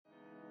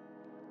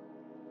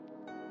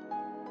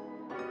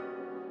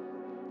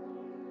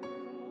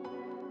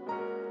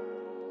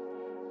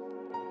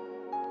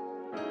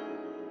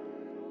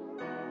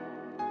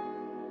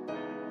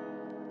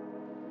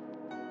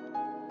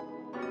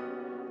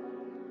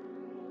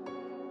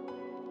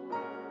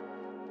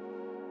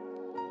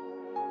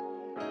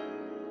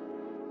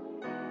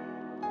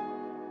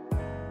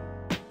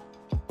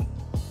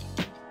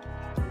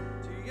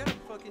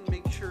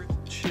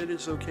shit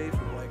is okay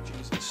for Black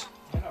Jesus.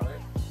 I know, right?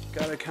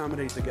 Gotta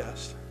accommodate the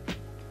guest.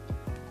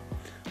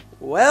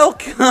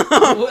 Welcome!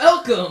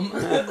 Welcome!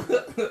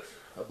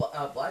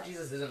 Black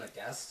Jesus isn't a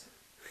guest.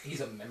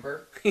 He's a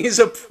member. He's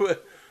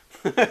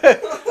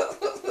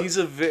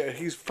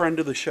friend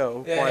of the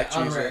show, Yeah, Black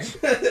yeah, Jesus.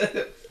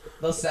 Honorary.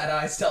 Those sad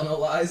eyes tell no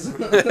lies. Dude,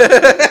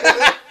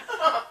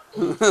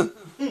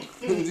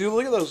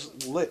 look at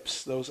those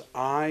lips, those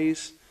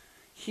eyes.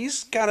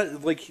 He's got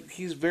it, like,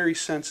 he's very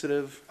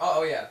sensitive.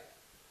 Oh, yeah.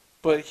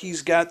 But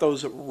he's got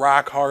those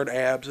rock hard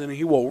abs, and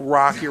he will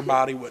rock your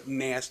body with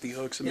nasty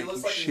hooks and He make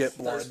looks you like shit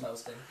he's blood. thirst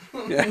posting.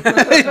 Yeah,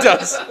 he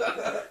does.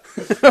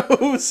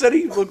 Who said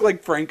he looked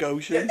like Frank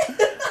Ocean?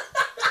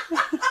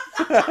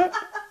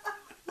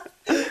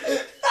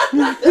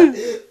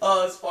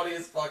 Oh, it's funny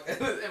as fuck.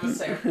 It was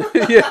Sam.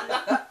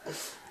 Yeah.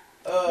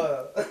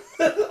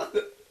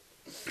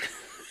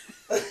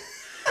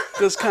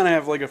 Does kind of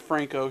have like a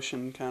Frank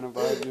Ocean kind of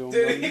vibe to him.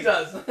 Dude, he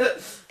does.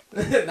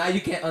 Now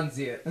you can't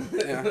unsee it.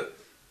 Yeah.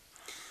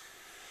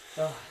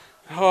 Oh,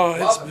 Oh,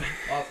 welcome.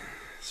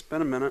 it's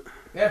been a minute.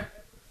 Yeah.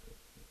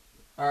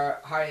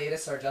 Our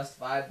hiatus are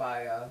justified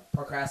by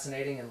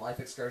procrastinating and life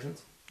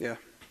excursions. Yeah.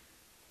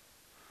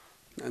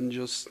 And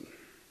just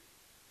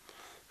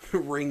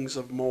rings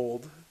of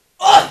mold.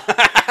 You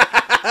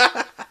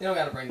don't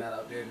gotta bring that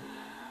up, dude.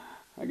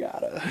 I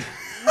gotta.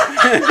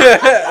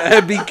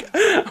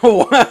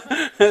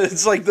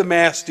 It's like the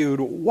mask,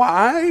 dude.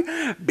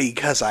 Why?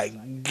 Because I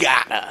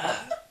gotta.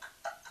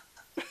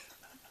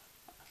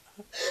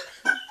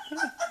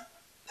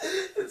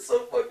 It's so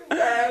fucking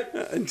bad.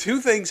 And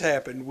two things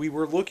happened. We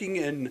were looking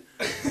in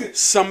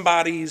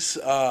somebody's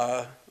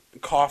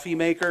coffee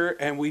maker,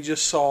 and we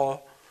just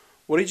saw.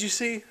 What did you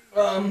see?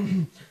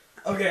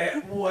 Okay,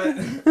 what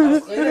I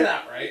was cleaning it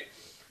out, right?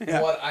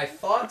 Yeah. What I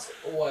thought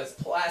was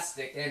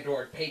plastic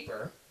and/or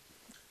paper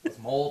was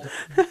mold.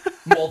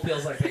 Mold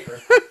feels like paper.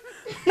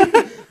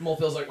 Mold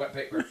feels like wet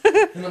paper.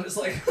 And I'm just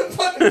like,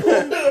 fucking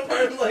pulling it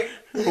apart. I'm like,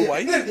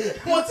 White?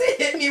 once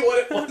it hit me what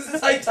it was,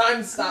 it's like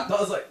time stopped.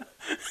 I was like,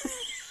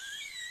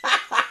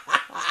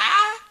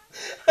 I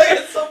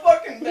got so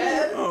fucking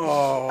mad.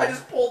 Oh. I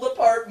just pulled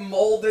apart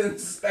mold and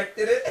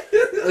inspected it.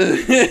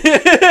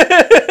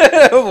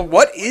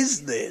 What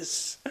is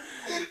this?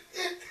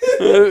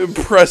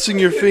 Pressing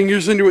your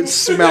fingers into it,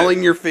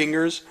 smelling your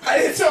fingers, I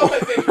didn't throw my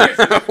fingers.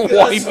 'Cause I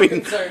was so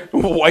concerned.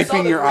 I saw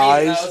wiping the your green, and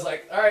eyes. I was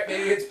like, all right,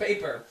 maybe it's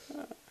paper.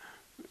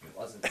 It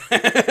wasn't.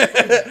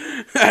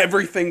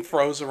 Everything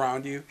froze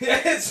around you.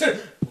 Yeah, it's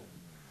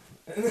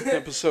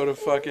Episode of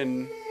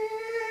fucking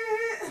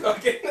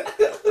okay.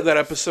 that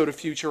episode of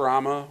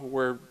Futurama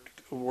where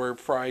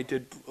Fry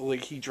did,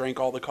 like, he drank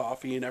all the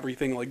coffee and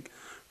everything like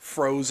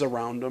froze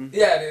around him.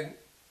 Yeah, dude.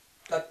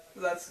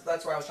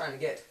 That's where I was trying to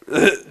get,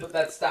 but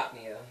that stopped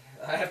me.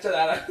 After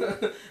that,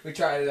 we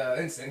tried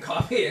instant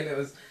coffee, and it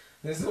was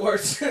the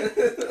worst.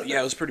 Yeah,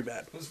 it was pretty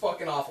bad. It was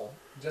fucking awful,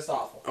 just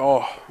awful.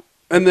 Oh,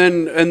 and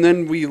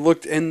then we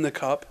looked in the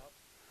cup.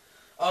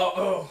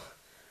 Oh,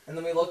 and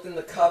then we looked in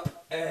the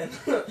cup, and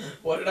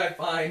what did I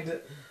find? A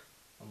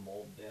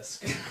mold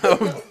disc.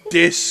 A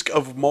disc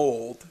of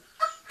mold.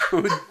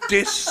 A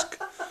disc.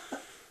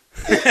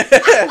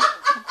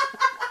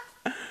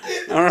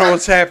 I don't know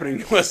what's happening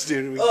to us,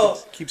 dude.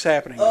 It keeps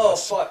happening to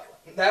us. Fuck.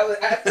 That was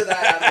after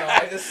that. I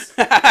don't know.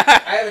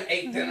 I haven't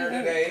ate dinner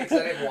today because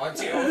I didn't want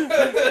to.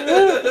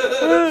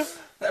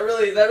 That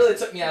really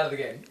took me out of the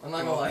game. I'm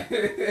not gonna lie.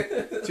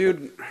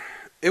 Dude,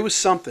 it was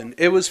something.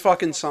 It was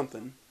fucking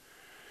something.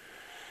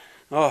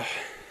 Oh,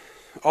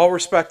 all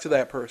respect to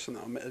that person,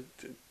 though.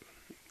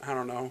 I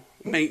don't know.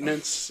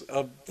 Maintenance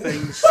of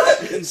things.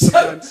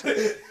 Sometimes.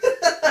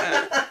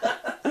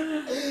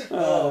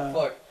 Oh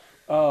fuck.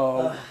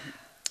 Oh.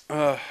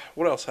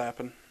 What else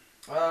happened?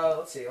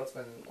 Let's see. What's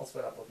been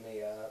up with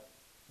me?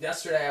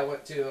 Yesterday I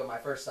went to my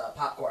first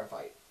popcorn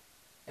fight,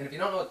 and if you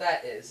don't know what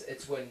that is,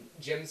 it's when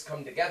gyms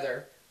come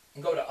together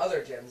and go to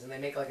other gyms and they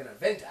make like an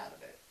event out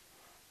of it.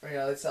 Or, you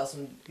know, they sell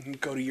some. You can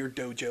go to your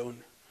dojo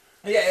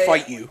and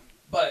fight you.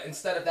 But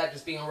instead of that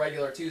just being a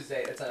regular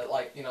Tuesday, it's there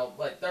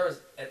was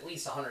at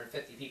least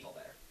 150 people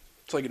there.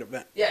 It's like an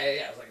event. Yeah.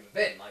 It was like an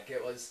event. Like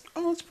it was.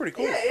 Oh, that's pretty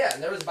cool. Yeah.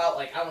 And there was about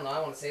I don't know.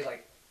 I want to say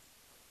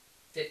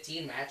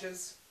 15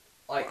 matches.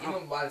 Like, wow.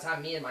 Even by the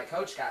time me and my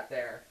coach got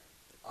there,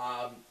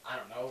 I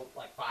don't know,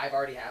 5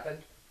 already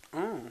happened.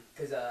 Oh.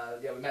 Because,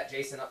 we met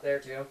Jason up there,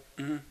 too.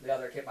 Mm-hmm. The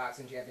other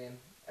kickboxing champion.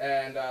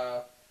 And,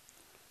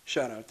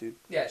 shout out, dude.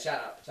 yeah,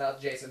 shout out. Shout out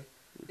to Jason.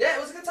 Yeah,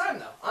 it was a good time,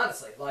 though,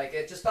 honestly.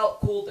 It just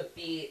felt cool to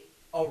be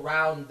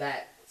around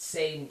that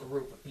same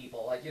group of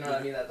people. You know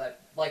what I mean? That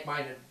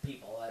like-minded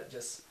people that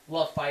just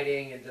love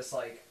fighting and just,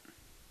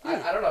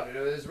 Yeah. I don't know, dude.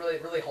 It was really,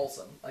 really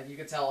wholesome. You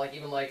could tell,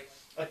 even,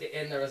 at the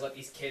end, there was,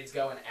 these kids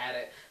going at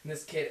it. And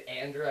this kid,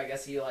 Andrew, I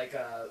guess he,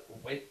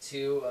 went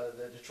to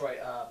the Detroit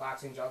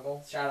Boxing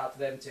Jungle. Shout out to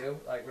them, too.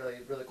 Really,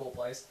 really cool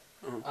place.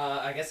 Mm-hmm.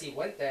 I guess he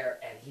went there,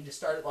 and he just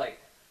started,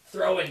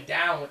 throwing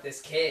down with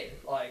this kid.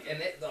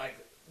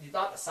 You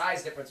thought the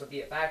size difference would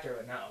be a factor,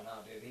 but no,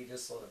 dude. He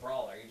just was a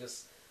brawler.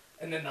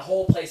 And then the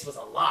whole place was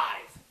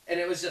alive. And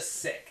it was just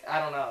sick. I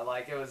don't know.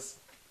 It was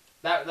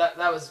that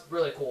was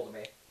really cool to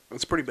me.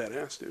 That's pretty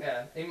badass, dude.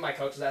 Yeah, even my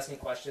coach was asking me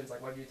questions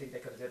like, "What do you think they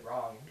could have did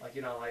wrong? Like,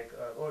 you know, like,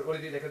 what do you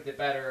think they could have did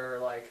better? Or,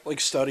 like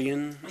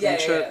Studying. Yeah,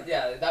 and shit.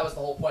 yeah. That was the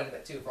whole point of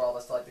it too, for all of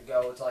us to like to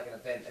go to like an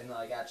event and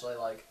like actually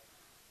like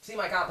see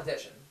my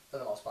competition for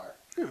the most part.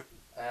 Yeah.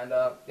 And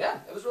yeah,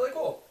 it was really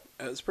cool.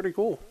 It's pretty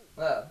cool.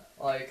 Yeah,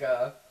 like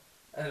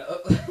and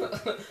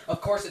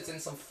of course it's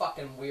in some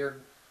fucking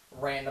weird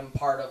random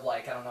part of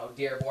like I don't know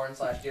Dearborn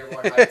 /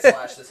 Dearborn Heights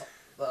 / this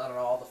I don't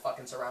know all the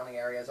fucking surrounding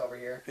areas over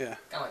here. Yeah.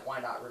 Kind of like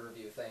Wyandotte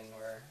Riverview thing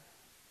where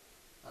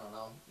I don't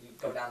know you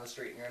go down the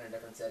street and you're in a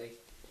different city.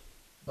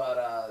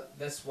 But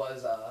this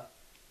was I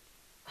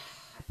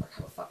forgot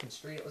what fucking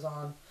street it was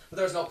on, but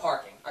there was no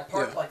parking. I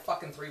parked like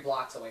fucking 3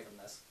 blocks away from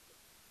this.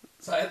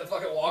 So I had to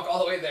fucking walk all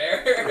the way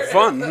there.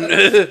 Fun.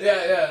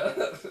 yeah.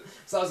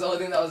 So that was the only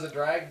thing that was a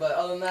drag, but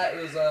other than that,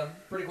 it was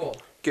pretty cool.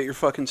 Get your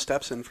fucking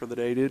steps in for the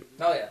day, dude.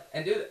 Oh yeah,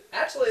 and dude,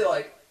 actually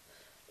like,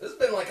 this has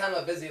been like kind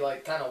of a busy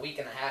like kind of week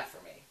and a half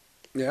for me.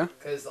 Yeah.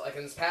 Cause like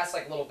in this past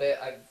like little bit,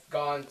 I've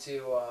gone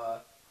to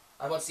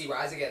I went to see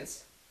Rise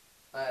Against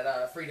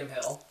at Freedom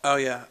Hill. Oh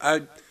yeah,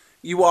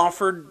 you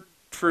offered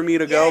for me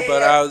to go,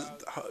 but I was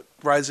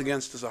Rise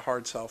Against is a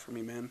hard sell for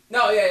me, man.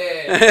 No,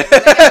 yeah. They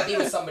gotta be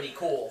with somebody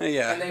cool.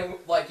 Yeah. And they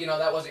like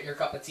that wasn't your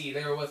cup of tea.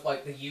 They were with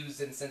like the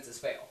Used and Senses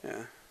Fail.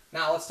 Yeah.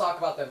 Now let's talk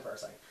about them for a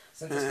second.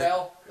 Senses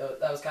Fail,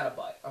 that was kind of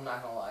butt. I'm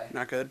not gonna lie.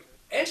 Not good.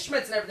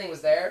 Instruments and everything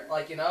was there,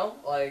 like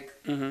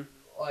Mm-hmm.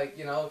 like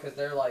because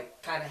they're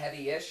like kind of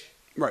heavy-ish.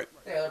 Right.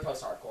 Yeah, they're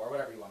post-hardcore,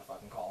 whatever you want to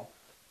fucking call them.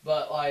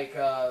 But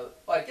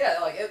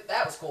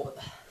that was cool.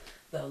 But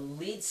the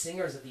lead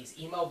singers of these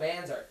emo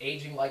bands are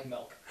aging like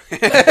milk.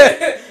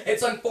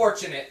 It's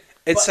unfortunate.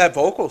 It's that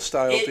vocal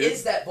style, dude. It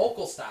is that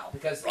vocal style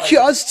because like,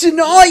 just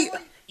tonight.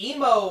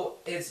 Emo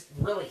is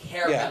really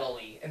hair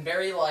metal-y and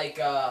very like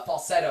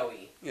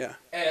falsetto-y. Yeah.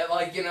 And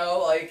like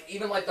like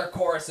even like their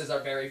choruses are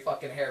very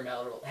fucking hair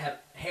metal-y.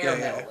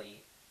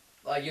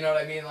 Like you know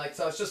what I mean? Like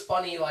so it's just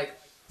funny like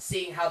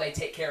seeing how they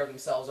take care of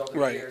themselves over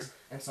the years,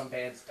 and some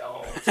bands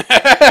don't.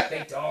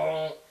 They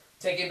don't.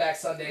 Taking Back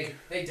Sunday,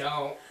 they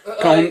don't.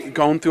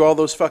 Going through all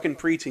those fucking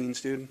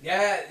preteens, dude.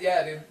 Yeah,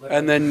 dude.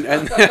 Literally.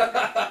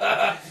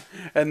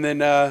 And then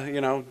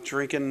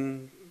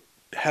drinking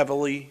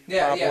heavily,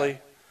 probably. Yeah.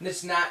 And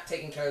it's not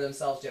taking care of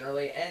themselves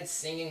generally, and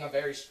singing a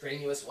very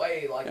strenuous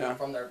way, like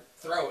from their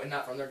throat and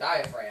not from their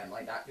diaphragm,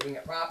 like not doing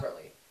it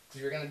properly. Because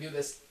if you're gonna do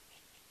this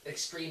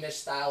extreme-ish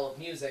style of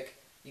music,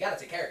 you gotta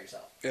take care of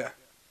yourself. Yeah.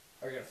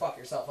 Or you're gonna fuck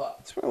yourself up.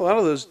 That's why a lot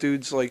of those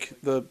dudes, like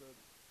the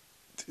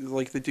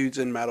dudes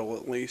in metal,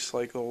 at least,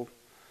 like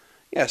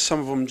some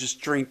of them just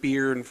drink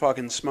beer and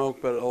fucking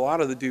smoke, but a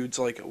lot of the dudes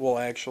will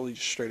actually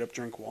just straight up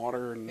drink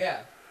water and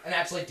and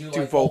actually do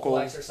like vocal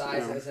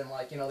exercises and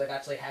they've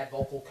actually had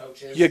vocal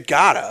coaches. You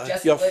gotta,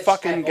 you Litch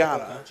fucking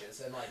gotta,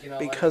 coaches and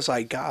because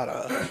I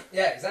gotta.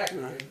 Yeah,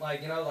 exactly.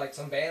 Like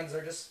some bands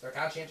are they're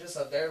conscientious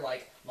of their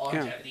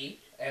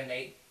longevity and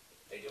they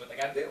do what they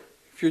gotta do.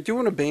 If you're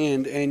doing a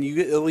band and you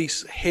at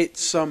least hit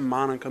some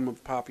monicum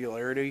of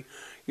popularity,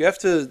 you have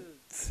to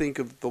think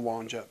of the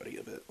longevity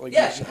of it. You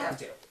have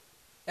to.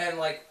 And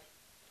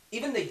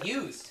even the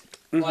Used,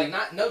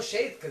 no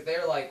shade, because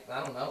they're I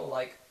don't know,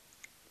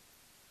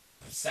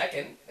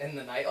 second in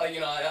the night.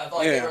 I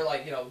thought they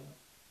were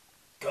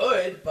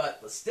good,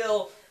 but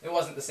still it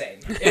wasn't the same.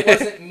 It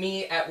wasn't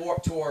me at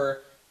Warped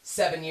Tour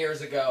 7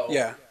 years ago.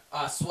 Yeah.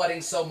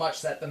 Sweating so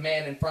much that the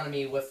man in front of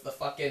me with the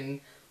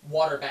fucking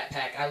water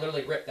backpack, I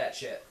literally ripped that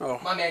shit. Oh.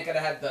 My man could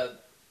have had the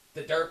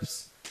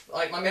derps.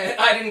 My man,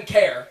 I didn't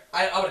care.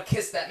 I would have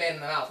kissed that man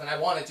in the mouth, and I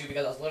wanted to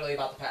because I was literally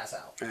about to pass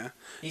out. Yeah.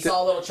 He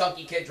saw a little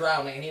chunky kid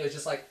drowning, and he was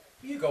just like,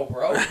 "Here you go,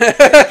 bro." He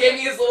gave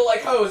me his little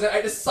hose, and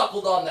I just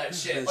suckled on that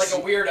shit like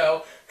a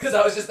weirdo because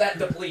I was just that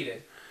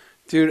depleted.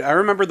 Dude, I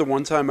remember the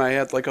one time I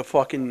had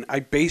I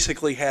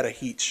basically had a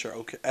heat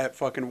stroke at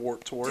fucking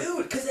Warped Tour.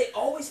 Dude, because they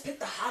always pick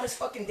the hottest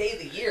fucking day of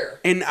the year.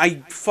 And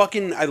I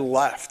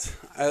left.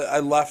 I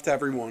left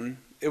everyone.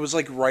 It was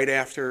right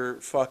after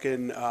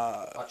fucking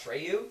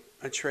Atreyu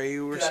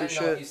or some shit.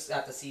 I didn't know if you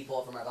got the C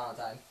pull for my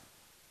Valentine.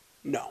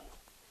 No.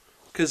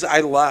 Because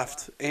I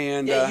left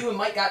and... Yeah, you and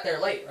Mike got there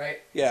late,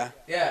 right? Yeah.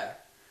 Yeah.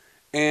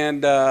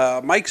 And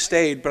Mike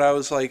stayed, but I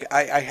was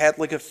I had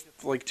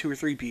 2 or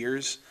 3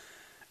 beers.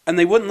 And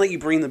they wouldn't let you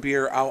bring the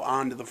beer out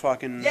onto the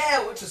fucking...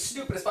 Yeah, which was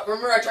stupid as fuck.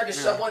 Remember I tried to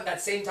shove one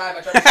that same time?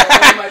 I tried to shove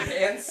one in my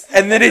pants.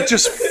 And then it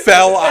just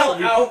fell out.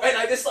 And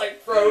I just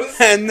froze.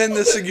 And then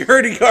the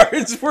security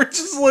guards were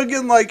just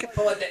looking like...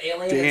 But the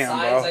alien damn,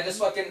 signs, bro. I just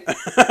fucking... the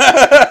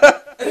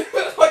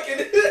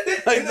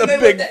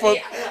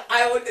Bigfoot.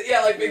 I looked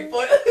at,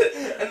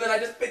 Bigfoot. And then I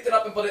just picked it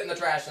up and put it in the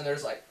trash. And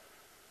there's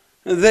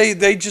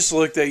They just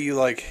looked at you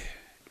like,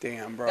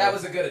 damn, bro. That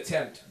was a good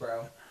attempt,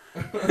 bro.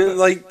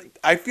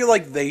 I feel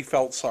like they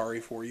felt sorry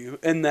for you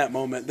in that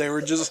moment. They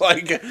were just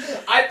like,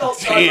 I felt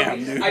sorry for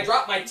me. Dude. I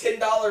dropped my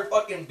 $10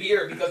 fucking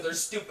beer because there's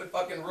stupid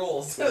fucking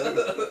rules.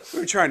 We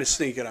were trying to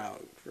sneak it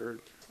out for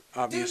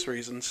obvious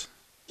reasons.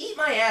 Eat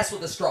my ass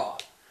with a straw.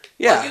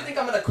 Yeah. Like, you think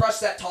I'm gonna crush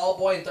that tall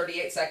boy in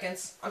 38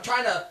 seconds? I'm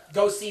trying to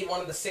go see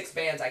one of the 6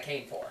 bands I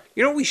came for.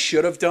 You know what we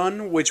should have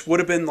done, which would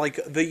have been like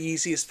the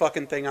easiest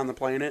fucking thing on the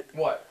planet?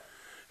 What?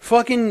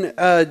 Fucking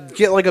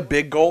get like a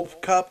big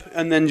gulp cup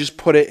and then just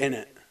put it in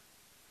it.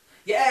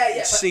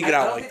 Yeah. Sneak But it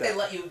out I don't like think that. they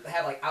let you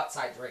have like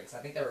outside drinks. I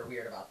think they were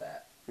weird about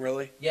that.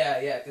 Really?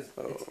 Yeah, because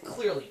it's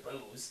clearly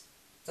booze.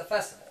 It's a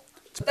festival.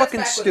 It's But that's fucking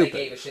back stupid. when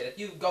they gave a shit. If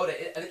you go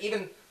to, and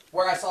even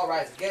where I saw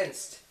Rise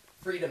Against,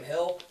 Freedom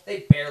Hill,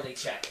 they barely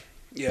check.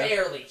 Yeah.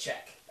 Barely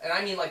check. And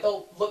I mean, like,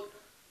 they'll look.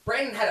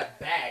 Brandon had a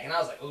bag, and I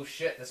was like, oh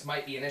shit, this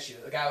might be an issue.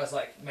 The guy was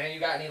like, man, you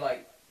got any,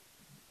 like,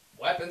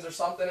 weapons or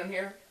something in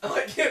here? I'm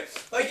like,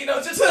 you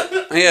know, just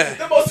Yeah.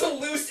 the most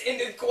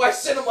loose-ended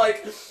question. I'm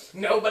like,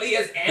 nobody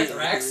has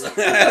anthrax.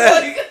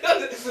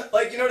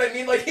 like, you know what I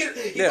mean? Like, he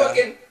Yeah.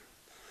 fucking.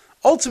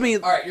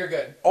 Ultimately, All right, you're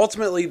good.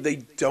 ultimately they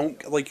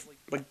don't like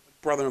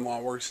brother-in-law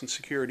works in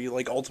security.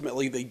 Like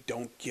ultimately they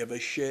don't give a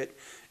shit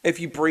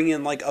if you bring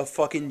in like a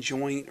fucking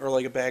joint or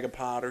like a bag of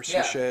pot or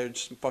some shit,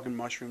 some fucking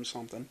mushrooms,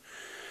 something.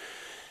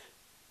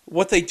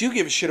 What they do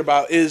give a shit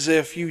about is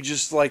if you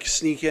just like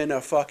sneak in a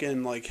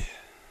fucking like,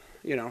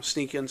 you know,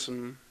 sneak in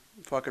some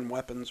fucking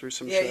weapons or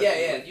some shit.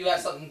 Yeah. You have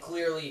something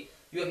clearly.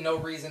 You have no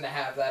reason to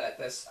have that at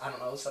this. I don't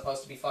know.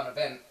 Supposed to be fun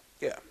event.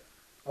 Yeah.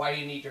 Why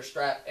do you need your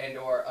strap and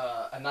or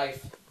a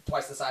knife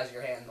twice the size of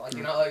your hand? Like,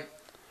 you know, like,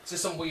 it's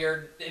just some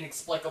weird,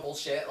 inexplicable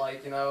shit,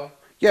 like, you know?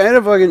 Yeah,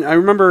 I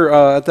remember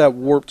at that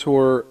Warped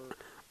Tour,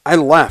 I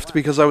left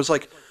because I was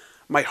like,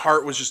 my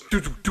heart was just,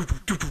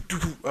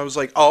 I was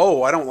like,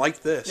 oh, I don't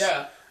like this.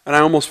 Yeah. And I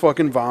almost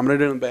fucking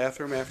vomited in the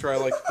bathroom after I,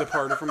 like,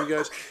 departed from you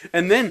guys.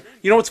 And then,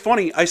 you know what's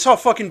funny? I saw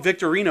fucking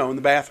Victorino in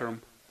the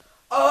bathroom.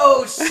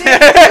 Oh, shit!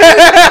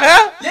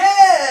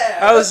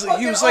 Yeah! He was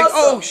awesome. like,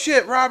 oh,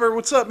 shit, Robert,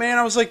 what's up, man?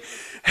 I was like,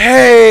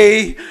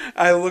 hey!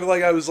 I looked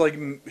like I was, like,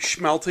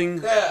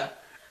 schmelting. Yeah.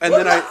 And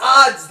what then are the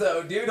odds,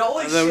 though, dude?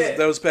 Holy shit.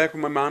 That was back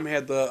when my mom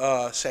had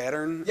the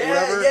Saturn or Yeah,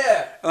 whatever.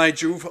 yeah. And I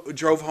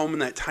drove home in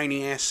that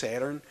tiny-ass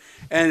Saturn,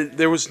 and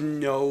there was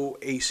no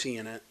AC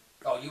in it.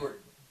 Oh, you were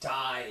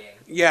dying.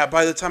 Yeah,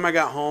 by the time I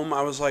got home,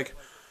 I was like,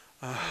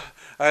 I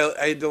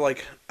had to,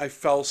 like, I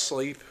fell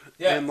asleep,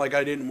 and, like,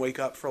 I didn't wake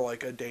up for,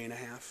 like, a day and a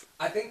half.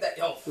 I think that,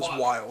 fuck. It was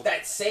wild.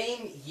 That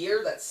same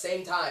year, that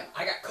same time,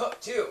 I got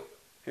cooked, too.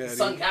 Yeah, The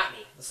sun got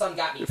me. The sun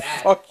got me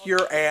bad. Fuck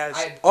your ass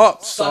I had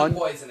up, sun son.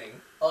 poisoning.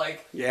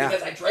 Like, Yeah.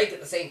 because I drank at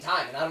the same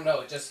time, and I don't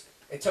know, it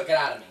took it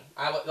out of me.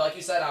 Like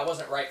you said, I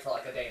wasn't right for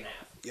like a day and a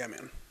half. Yeah,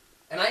 man.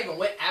 And I even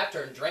went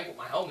after and drank with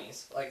my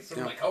homies, like some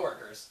of my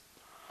coworkers.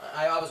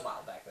 I was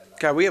wild back then, though.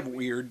 God, we have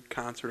weird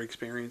concert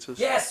experiences.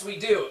 Yes, we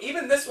do.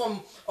 Even this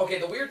one, okay,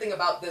 the weird thing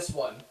about this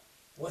one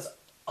was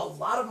a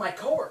lot of my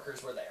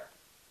coworkers were there.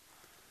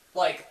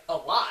 Like, a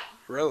lot.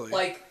 Really?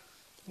 Like,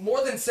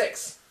 more than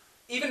 6.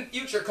 Even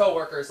future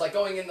coworkers, like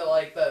going into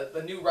like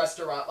the new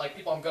restaurant, like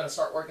people I'm gonna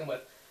start working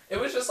with. It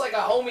was just like a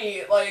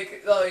homie,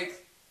 like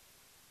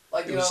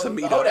you know,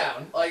 the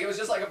hoedown. Like it was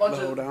just like a bunch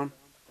of hoedown.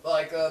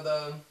 Like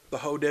the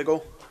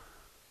hoediggle.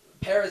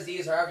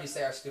 Parasies, or however you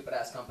say our stupid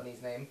ass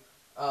company's name.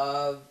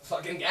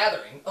 Fucking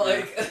gathering.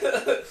 Like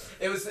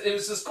it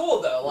was just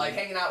cool though, like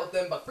hanging out with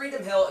them. But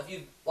Freedom Hill, if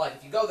you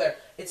go there,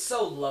 it's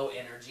so low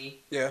energy.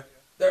 Yeah.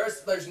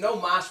 There's no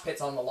mosh pits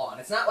on the lawn.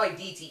 It's not like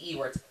DTE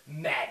where it's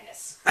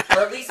madness.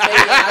 Or at least maybe,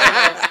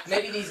 I don't know,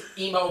 maybe these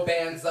emo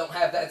bands don't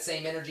have that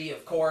same energy,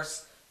 of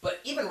course. But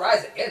even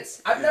Rise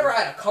Against, I've never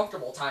had a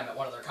comfortable time at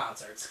one of their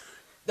concerts.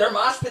 Their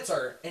mosh pits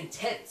are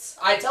intense.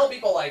 I tell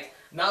people like,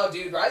 no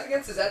dude, Rise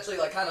Against is actually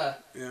like kind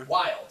of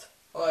wild.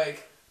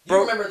 Like, you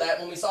remember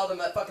that when we saw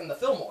them at fucking the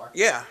Fillmore.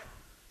 Yeah.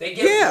 They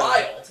get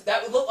wild.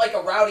 That would look like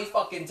a rowdy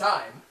fucking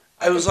time.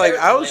 I was like,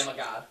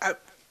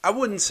 I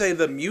wouldn't say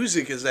the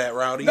music is that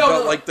rowdy,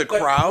 but like the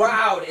crowd. The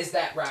crowd is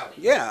that rowdy.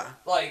 Yeah.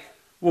 Like,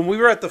 when we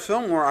were at the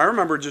Fillmore, I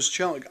remember just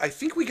chilling. I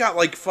think we got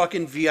like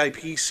fucking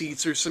VIP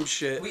seats or some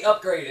shit. We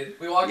upgraded.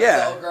 We walked up to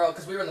the old girl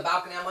because we were in the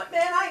balcony. I'm like,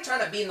 man, I ain't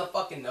trying to be in the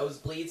fucking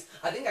nosebleeds.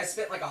 I think I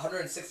spent like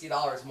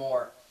 $160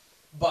 more,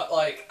 but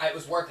like it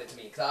was worth it to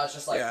me because I was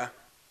just like,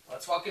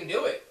 let's fucking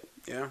do it.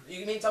 Yeah.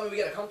 You mean tell me we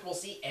get a comfortable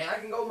seat and I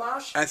can go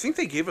mosh? I think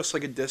they gave us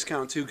like a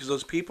discount too because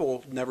those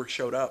people never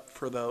showed up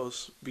for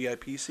those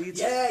VIP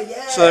seats.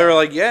 Yeah. So they were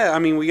like, yeah, I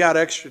mean, we got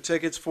extra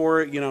tickets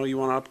for it. You know, you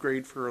want to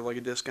upgrade for like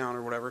a discount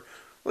or whatever.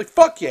 Like,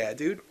 fuck yeah,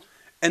 dude.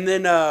 And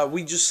then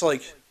we just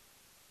like,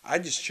 I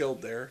just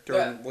chilled there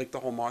during like the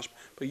whole mosh.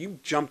 But you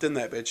jumped in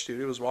that bitch, dude.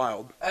 It was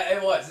wild.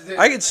 It was. Dude.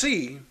 I could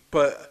see,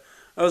 but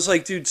I was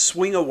like, dude,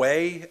 swing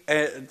away.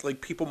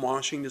 Like people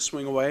moshing to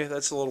swing away.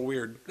 That's a little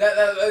weird.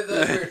 That's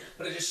weird.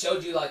 But it just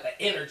showed you like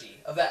the energy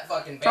of that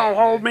fucking band. Don't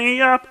hold me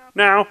up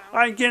now.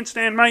 I can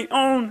stand my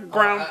own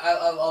ground.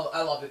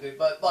 I love it, dude.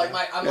 But like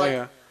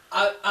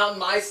on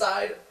my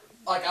side,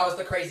 like I was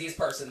the craziest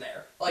person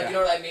there. Like you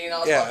know what I mean? I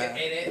was fucking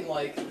in it and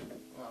like,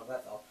 oh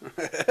that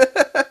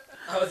fell.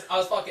 I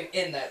was fucking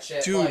in that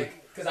shit, dude.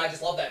 Like, because I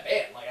just love that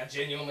band. Like I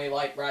genuinely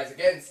like Rise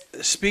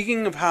Against.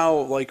 Speaking of how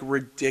like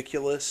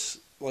ridiculous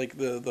like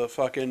the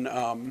fucking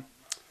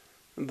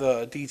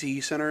the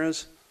DTE center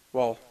is,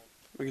 well,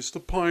 Like, it's the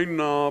pine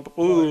knob.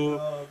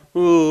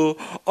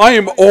 I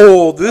am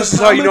old. This is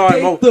how you know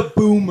I'm old. The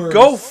boomers.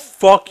 Go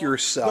fuck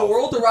yourself. The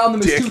world around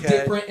them is too dickhead.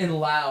 different and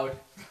loud.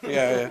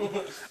 Yeah.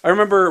 I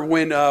remember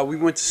when we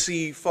went to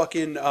see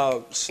fucking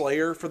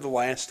Slayer for the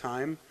last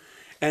time,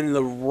 and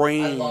the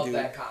rain. I love dude.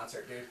 that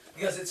concert, dude,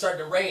 because it started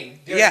to rain.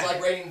 Dude, Yeah. It's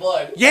like raining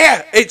blood.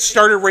 Yeah, it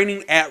started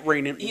raining at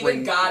raining.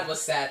 Even God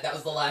was sad. That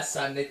was the last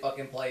time they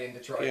fucking played in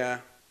Detroit. Yeah.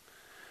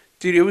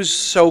 Dude, it was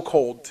so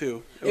cold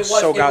too. It was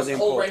so goddamn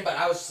cold. Rain, but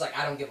I was just like,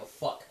 I don't give a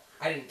fuck.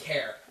 I didn't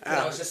care.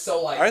 I was just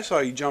so like. I saw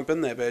you jump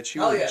in that bitch.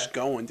 You were just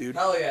going, dude.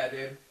 Hell yeah,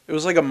 dude. It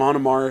was like a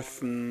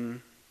Monomarth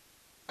and.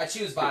 I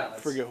choose violence. I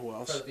forget who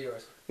else. For the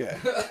viewers. Yeah.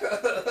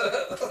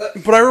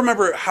 But I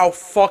remember how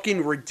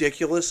fucking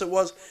ridiculous it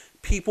was.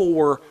 People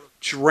were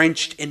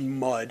drenched in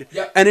mud.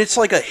 Yep. And it's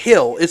like a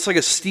hill. It's like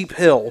a steep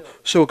hill.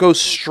 So it goes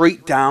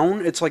straight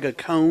down. It's like a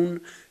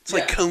cone. It's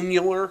like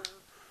conular.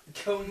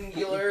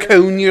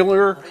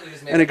 Conular.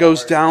 And it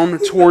goes down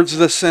towards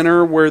the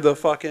center where the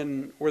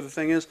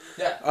thing is.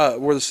 Yeah.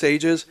 Where the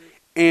stage is.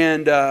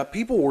 And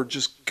people were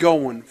just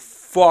going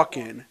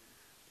fucking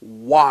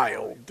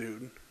wild,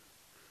 dude.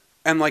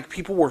 And like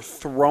people were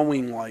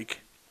throwing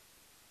like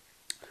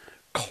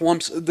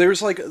clumps.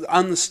 There's like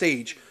on the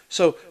stage.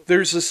 So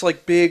there's this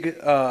like big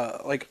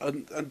like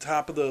on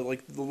top of the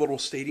little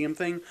stadium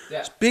thing. Yeah.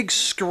 There's big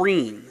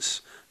screens.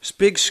 There's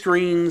big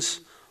screens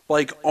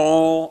like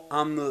all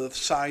on the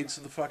sides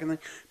of the fucking thing.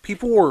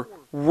 People were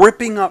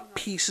ripping up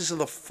pieces of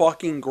the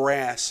fucking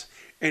grass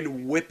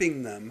and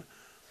whipping them.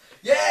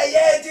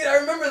 Yeah, dude, I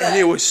remember that. And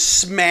it was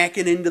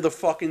smacking into the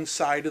fucking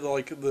side of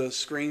the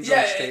screens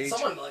on stage. Yeah,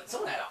 someone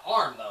had an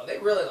arm though. They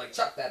really like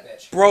chucked that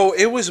bitch. Bro,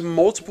 it was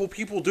multiple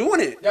people doing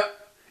it.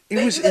 Yep.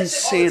 It was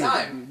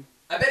insanity.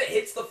 I bet it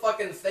hits the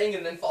fucking thing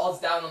and then falls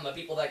down on the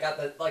people that got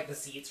the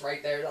seats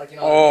right there, like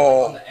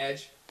on the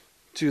edge.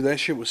 Dude, that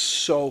shit was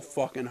so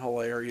fucking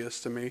hilarious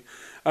to me.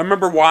 I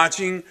remember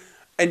watching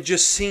and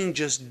just seeing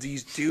just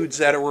these dudes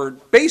that were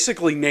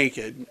basically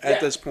naked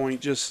at this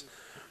point. Just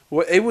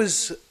it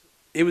was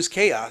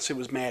chaos. It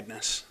was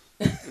madness.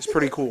 It's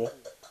pretty cool.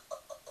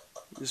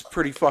 It's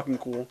pretty fucking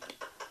cool.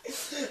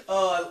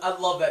 Oh, I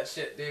love that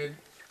shit, dude.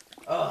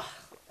 Ugh.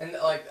 And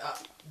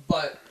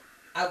but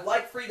I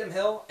like Freedom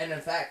Hill, and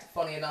in fact,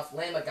 funny enough,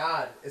 Lamb of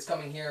God is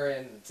coming here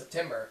in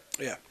September.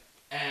 Yeah.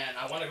 And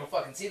I want to go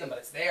fucking see them, but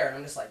it's there, and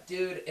I'm just like,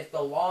 dude, if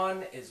the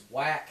lawn is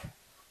whack,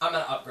 I'm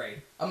gonna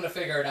upgrade. I'm gonna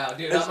figure it out,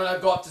 dude. I'm gonna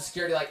go up to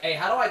security like, hey,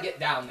 how do I get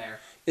down there?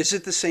 Is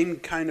it the same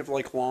kind of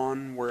like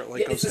lawn where it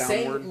like goes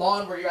downward? It's the same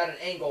lawn where you're at an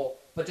angle,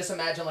 but just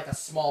imagine like a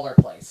smaller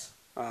place.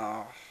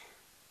 But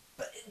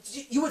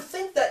you would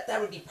think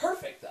that would be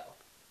perfect, though.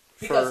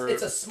 Because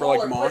it's a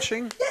smaller for like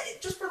moshing? Yeah,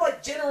 just for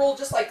like general,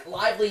 just like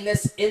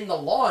liveliness in the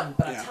lawn.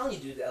 But I'm telling you,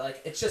 dude, that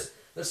like it's just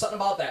there's something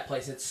about that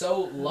place. It's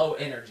so low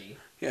energy.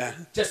 Yeah.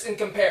 Just in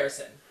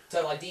comparison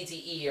to like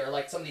DTE or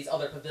like some of these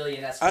other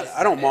pavilion-esque places.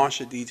 I don't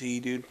mosh at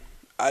DTE, dude.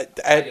 I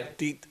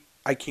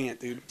can't,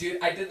 dude.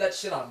 Dude, I did that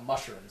shit on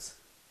mushrooms,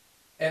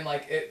 and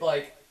like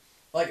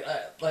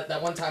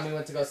that one time we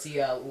went to go see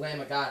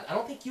Lamb of God. I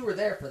don't think you were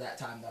there for that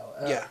time though.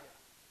 Yeah.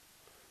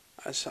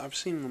 I've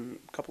seen them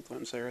a couple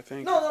times there, I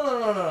think.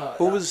 No.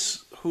 Who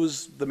was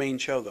the main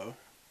show though?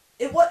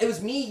 It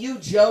was me, you,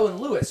 Joe, and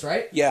Lewis,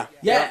 right? Yeah.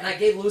 Yeah, and I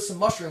gave Lewis some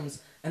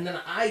mushrooms, and then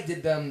I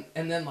did them,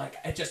 and then like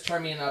it just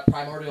turned me into a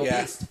primordial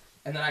beast,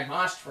 and then I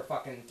moshed for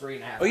fucking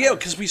 3.5 hours. Oh yeah,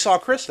 because we saw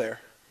Chris there.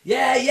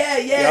 Yeah.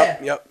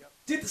 Yep.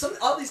 Dude,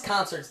 all these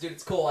concerts, dude,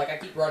 it's cool. Like I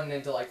keep running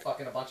into like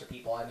fucking a bunch of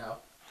people I know.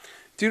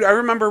 Dude, I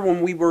remember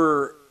when we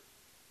were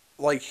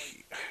like,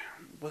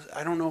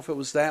 I don't know if it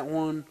was that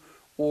one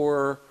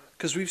or.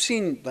 Because we've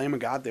seen Lamb of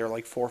God there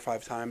like 4 or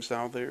 5 times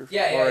now. There,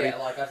 yeah.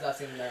 Like I've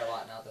seen them there a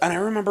lot now. And I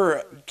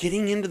remember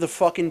getting into the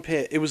fucking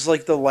pit. It was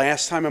like the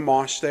last time I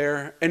moshed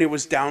there, and it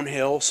was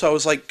downhill. So I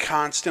was like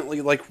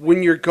constantly like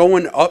when you're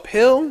going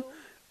uphill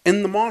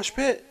in the mosh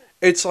pit,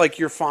 it's like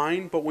you're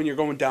fine, but when you're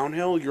going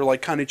downhill, you're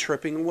like kind of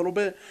tripping a little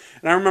bit.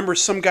 And I remember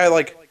some guy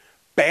like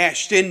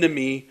bashed into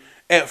me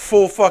at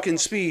full fucking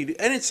speed.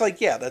 And it's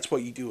like, yeah, that's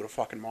what you do at a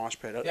fucking mosh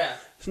pit. Yeah.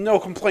 There's no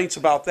complaints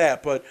about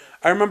that. But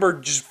I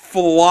remember just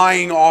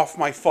flying off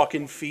my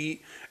fucking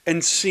feet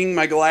and seeing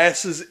my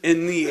glasses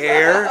in the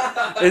air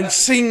and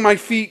seeing my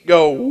feet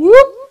go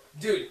whoop.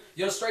 Dude,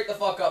 you'll straight the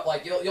fuck up.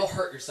 Like, you'll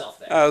hurt yourself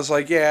there. I was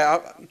like,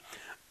 yeah,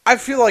 I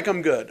feel like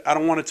I'm good. I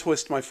don't want to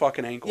twist my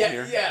fucking ankle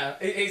here. Yeah,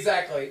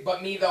 exactly.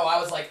 But me, though, I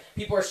was like,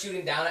 people are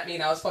shooting down at me,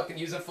 and I was fucking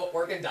using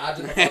footwork and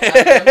dodging the fuck out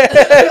of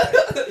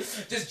them.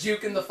 Just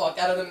juking the fuck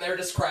out of them. They were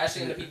just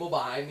crashing into people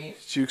behind me.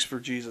 Jukes for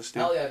Jesus,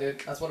 dude. Hell yeah,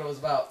 dude. That's what it was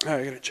about. All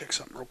right, I gotta check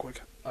something real quick.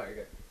 Oh, you're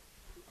good.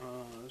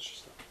 It's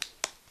just a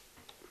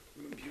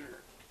computer.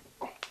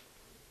 Oh. What's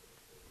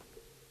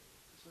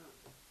that?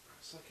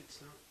 It's like it's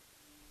not.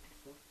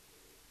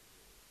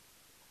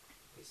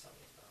 Please tell me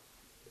it's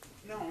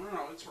not.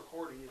 No, it's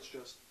recording. It's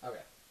just. Okay.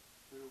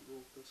 I don't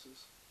know if this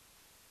is.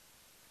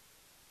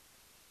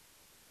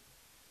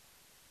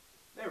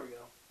 There we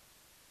go.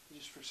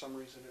 Just for some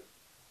reason it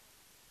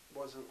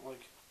wasn't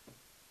like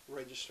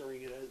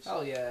registering it as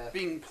Oh yeah.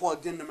 being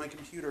plugged into my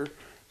computer,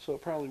 so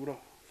it probably would have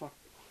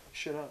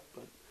shit up.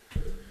 But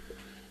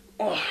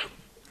oh.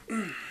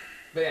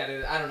 But yeah,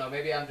 dude, I don't know.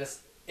 Maybe I'm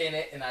just in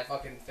it and I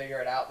fucking figure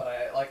it out. But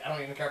I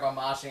don't even care if I'm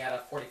moshing at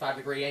a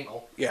 45-degree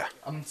angle. Yeah.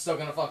 I'm still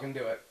gonna fucking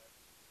do it.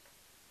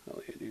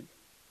 Hell yeah, dude.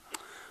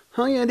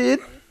 Hell yeah, dude.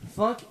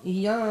 Fuck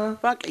yeah.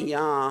 Fuck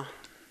yeah.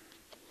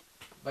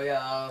 But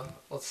yeah,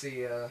 let's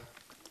see.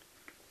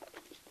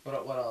 What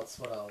else?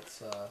 What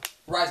else?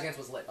 Rise Against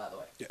was lit, by the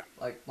way. Yeah.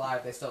 Like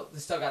live, they still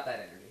got that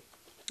energy.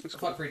 That's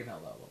cool. Fuck Freedom Hill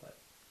though a little bit.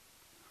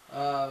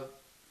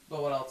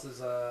 But what else is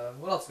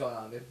going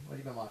on, dude? What have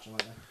you been watching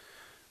lately?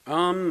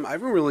 I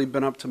haven't really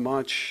been up to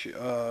much,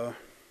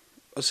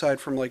 aside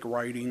from like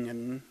writing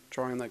and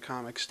drawing that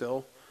comic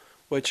still,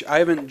 which I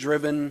haven't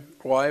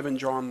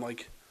drawn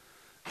like,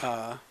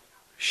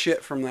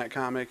 shit from that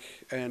comic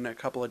in a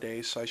couple of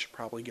days, so I should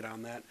probably get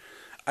on that.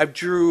 I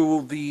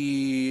drew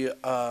the,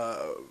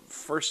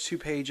 first 2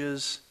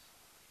 pages.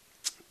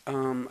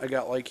 I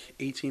got like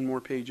 18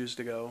 more pages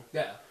to go.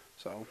 Yeah.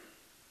 So,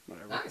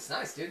 whatever.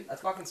 Nice, dude.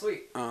 That's fucking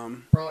sweet.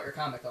 Promote your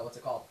comic though. What's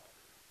it called?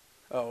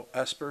 Oh,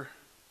 Esper.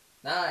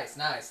 Nice.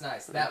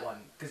 That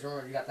one. Because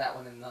remember, you got that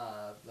one in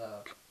the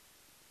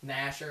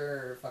Nasher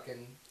or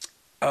fucking...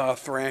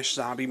 Thrash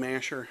Zombie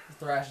Masher.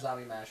 Thrash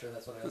Zombie Masher,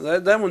 that's what it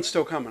is. That one's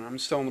still coming. I'm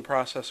still in the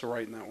process of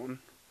writing that one.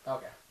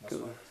 Okay. That's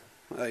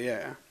fine.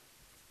 Yeah.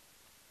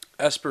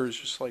 Esper is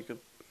just like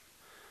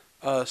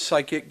a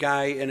psychic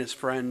guy and his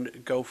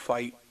friend go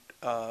fight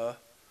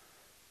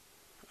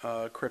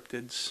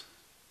cryptids.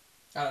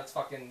 Oh, that's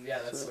fucking... Yeah,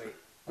 that's sweet.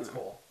 That's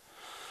cool.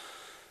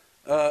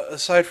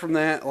 Aside from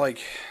that,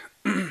 like...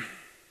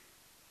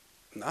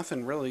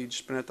 nothing really.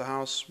 Just been at the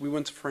house. We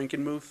went to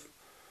Frankenmuth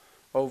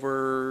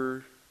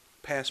over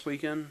past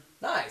weekend.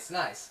 Nice.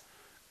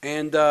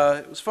 And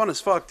it was fun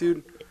as fuck,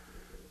 dude.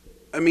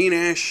 Me and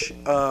Ash,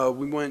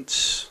 we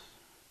went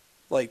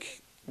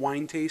like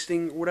wine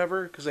tasting or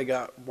whatever, because they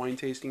got wine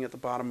tasting at the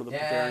bottom of the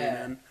Bavarian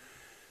Inn.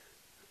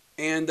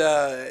 And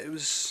it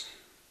was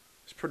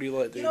pretty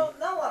lit, dude. You know,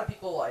 not a lot of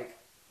people like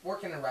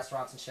working in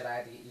restaurants and shit. I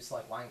had to get used to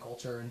like wine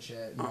culture and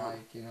shit, and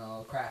like, you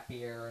know, craft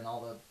beer and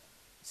all the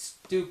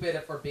stupid,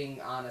 if we're being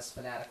honest,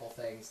 fanatical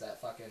things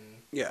that fucking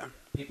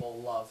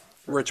people love.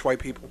 Rich white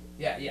people.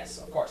 Yeah, yes,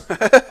 of course.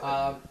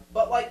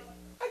 But like,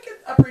 I could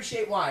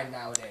appreciate wine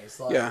nowadays.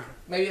 Like,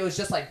 maybe it was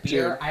just like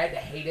beer. Dude. I had to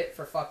hate it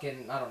for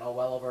fucking, I don't know,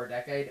 well over a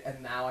decade,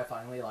 and now I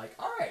finally like,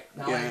 all right,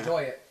 now I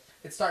enjoy it.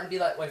 It's starting to be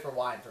that way for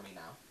wine for me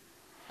now.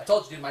 I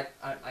told you, dude,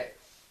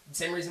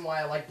 same reason why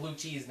I like blue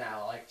cheese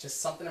now. Like, just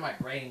something in my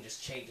brain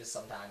just changes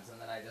sometimes, and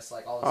then I just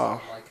like all of a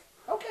sudden I'm like,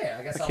 okay,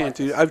 I guess I can't, like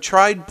dude. I've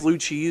tried blue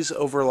cheese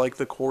over like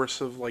the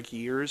course of like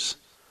years.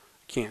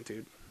 Can't,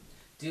 dude.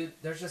 Dude,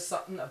 there's just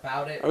something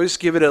about it. I always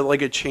give it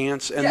like a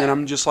chance, and then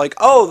I'm just like,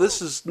 oh,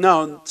 this is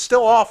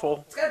still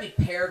awful. It's gotta be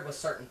paired with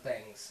certain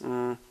things,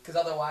 because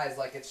otherwise,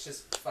 like, it's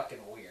just fucking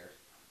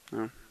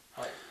weird.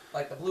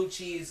 Like the blue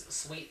cheese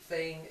sweet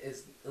thing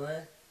is,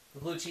 the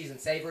blue cheese and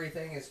savory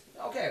thing is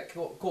okay,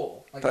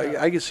 cool. Like,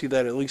 I can see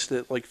that at least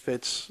it like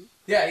fits.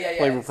 Yeah.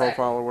 Flavor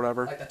profile or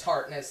whatever. Like the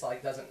tartness,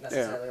 like doesn't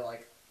necessarily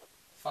like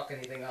fuck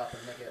anything up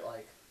and make it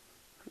like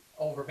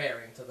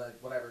overbearing to the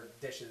whatever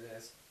dish it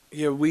is.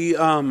 Yeah, we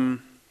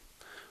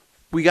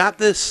got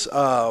this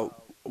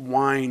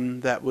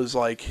wine that was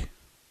like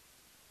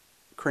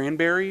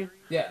cranberry.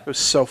 Yeah. It was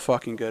so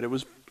fucking good. It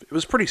was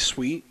pretty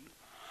sweet,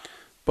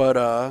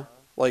 but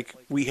like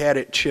we had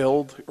it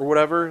chilled or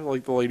whatever.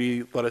 Like the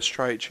lady let us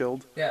try it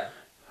chilled. Yeah.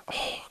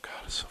 Oh god,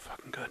 it's so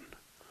fucking good.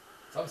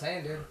 That's what I'm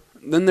saying, dude.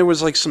 Then there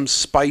was like some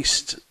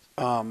spiced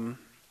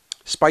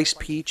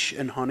peach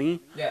and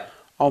honey. Yeah.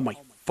 Oh my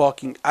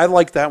fucking! I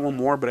like that one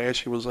more, but I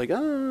actually was like,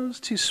 oh, it's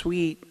too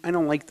sweet. I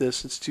don't like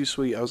this. It's too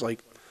sweet. I was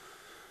like,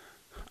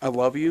 I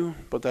love you,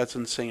 but that's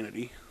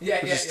insanity.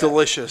 It's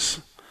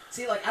delicious.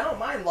 See, like, I don't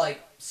mind,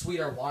 like,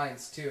 sweeter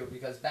wines, too,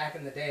 because back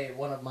in the day,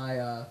 one of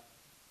my,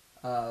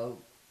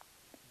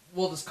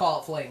 we'll just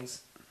call it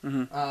flings,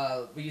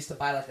 we used to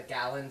buy, like, the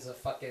gallons of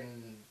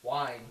fucking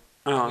wine,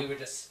 and we would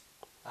just,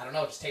 I don't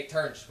know, just take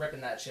turns just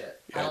ripping that shit.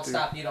 I don't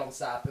stop, you don't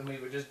stop, and we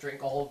would just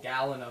drink a whole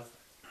gallon of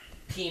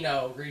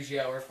Pinot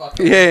Grigio or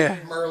fucking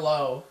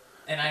Merlot,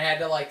 and I had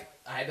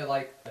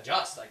to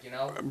adjust, like, you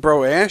know?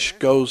 Bro, Ash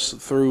goes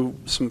through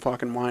some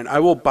fucking wine. I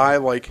will buy,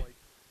 like,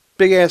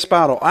 big-ass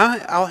bottle.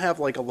 I'll have,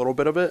 like, a little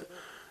bit of it.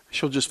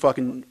 She'll just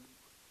fucking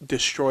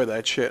destroy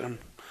that shit. I'm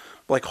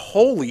like,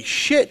 holy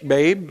shit,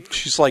 babe.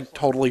 She's, like,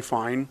 totally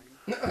fine.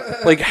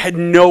 Like, had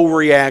no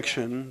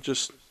reaction.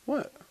 Just,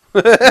 what?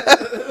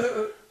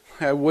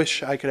 I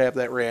wish I could have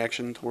that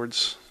reaction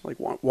towards, like,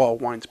 well,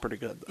 wine's pretty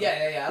good, though.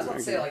 Yeah. I was about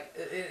to say, like,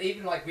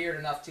 even, like, weird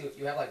enough, too, if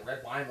you have, like,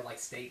 red wine with, like,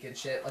 steak and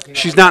shit. Like, you know,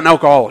 she's not an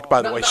alcoholic,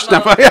 by the way. She's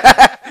not.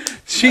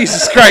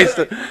 Jesus Christ.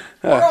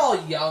 We're all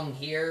young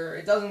here.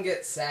 It doesn't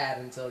get sad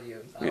until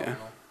you, I don't know,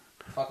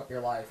 fuck up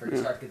your life or you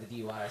start to get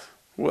the DUIs.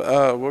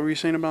 What were you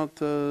saying about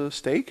the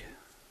steak?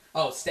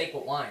 Oh, steak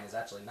with wine is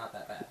actually not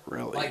that bad.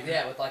 Really? Like,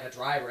 yeah, with, like, a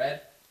dry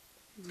red.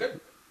 It's good.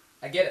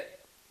 I get it.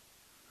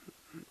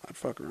 I'd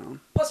fuck around.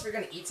 Plus, if you're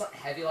going to eat something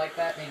heavy like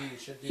that, maybe you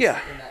should do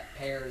something that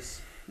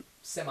pairs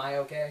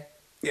semi-okay.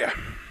 Yeah.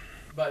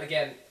 But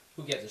again,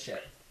 who gives a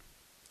shit?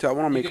 Dude, I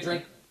want to You make.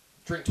 could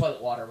drink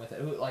toilet water with it.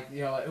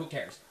 Who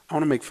cares? I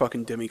want to make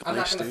fucking demi glace, I'm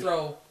not gonna dude.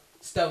 throw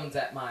stones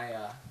at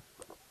my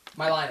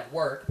my line of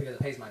work because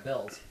it pays my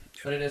bills.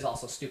 But it is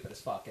also stupid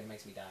as fuck and it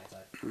makes me die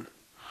inside.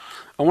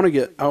 I want to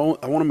get. I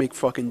want to make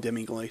fucking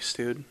demi glace,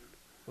 dude.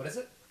 What is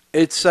it?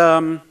 It's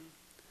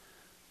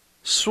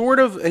sort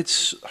of.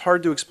 It's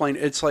hard to explain.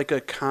 It's like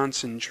a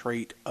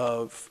concentrate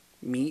of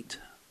meat,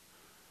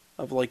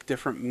 of like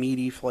different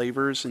meaty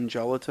flavors and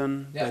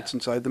gelatin that's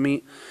inside the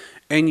meat,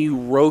 and you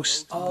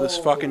roast this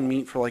fucking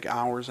meat for like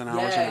hours and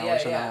hours and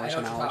hours and hours and hours.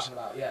 I know what you're talking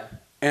about. Yeah.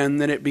 And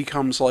then it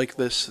becomes like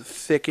this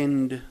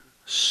thickened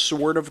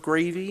sort of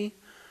gravy.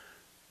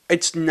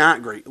 It's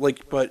not great,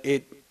 like, but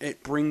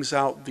it brings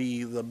out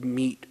the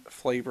meat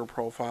flavor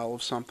profile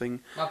of something.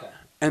 Okay.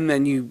 And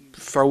then you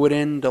throw it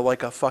into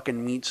like a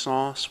fucking meat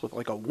sauce with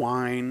like a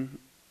wine,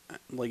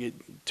 like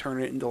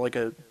turn it into like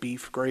a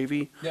beef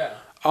gravy. Yeah.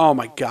 Oh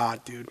my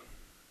god, dude!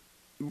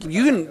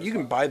 You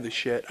can buy the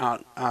shit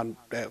on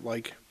at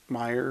like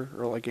Meijer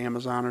or like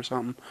Amazon or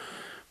something,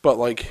 but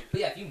like.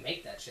 But yeah, if you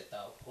make that shit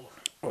though,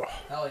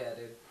 hell yeah,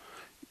 dude.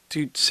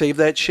 Dude, save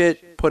that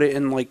shit. Put it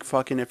in like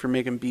fucking. If you're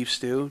making beef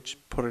stew,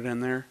 just put it in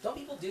there. Don't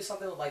people do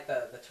something with like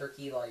the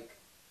turkey like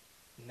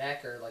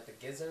neck or like the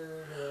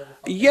gizzard? Or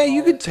Yeah,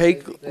 you could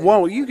take.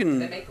 Well, you can. Can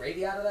they make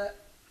gravy out of that?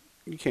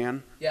 You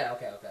can. Yeah.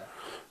 Okay.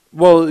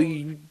 Well,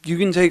 you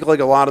can take like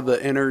a lot of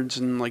the innards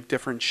and like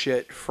different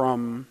shit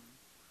from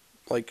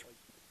like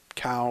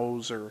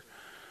cows or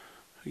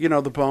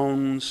the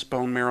bones,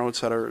 bone marrow,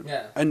 etc.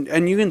 Yeah.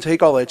 And you can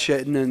take all that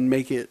shit and then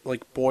make it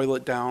like boil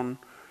it down.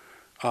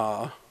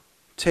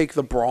 Take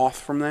the broth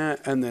from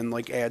that and then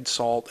like add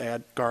salt,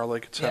 add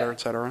garlic, etc.,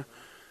 etc.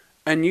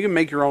 And you can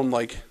make your own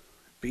like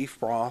beef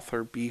broth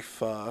or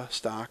beef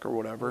stock or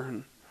whatever.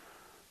 And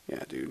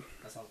yeah, dude.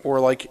 Or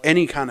like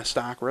any kind of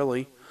stock,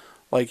 really.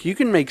 Like you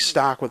can make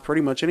stock with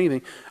pretty much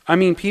anything. I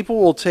mean,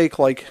 people will take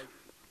like,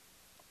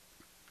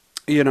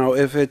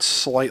 if it's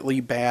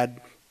slightly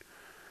bad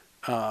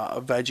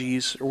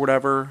veggies or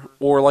whatever,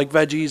 or like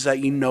veggies that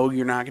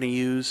you're not going to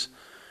use,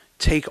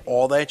 take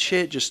all that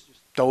shit, just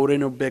throw it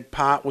in a big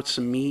pot with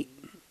some meat,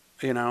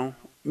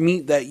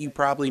 meat that you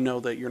probably know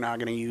that you're not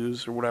going to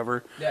use or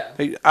whatever. Yeah.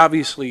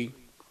 Obviously,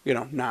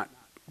 not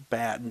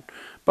bad,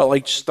 but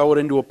like just throw it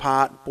into a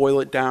pot, boil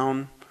it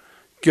down,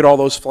 get all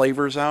those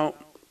flavors out.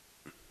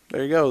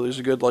 There you go. There's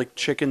a good like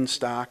chicken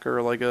stock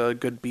or like a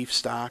good beef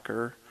stock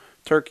or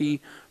turkey,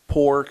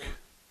 pork.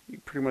 You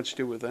can pretty much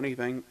do it with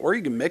anything. Or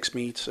you can mix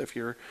meats if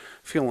you're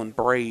feeling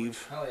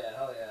brave. Hell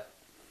yeah.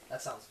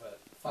 That sounds good.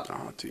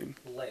 Fucking dude.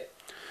 Lit.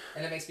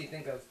 And it makes me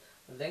think of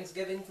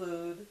Thanksgiving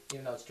food,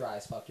 even though it's dry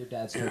as fuck. Your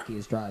dad's turkey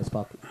is dry as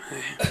fuck.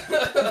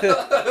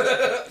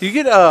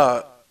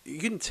 You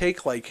can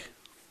take like,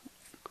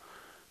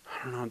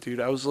 I don't know,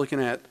 dude. I was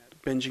looking at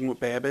Binging with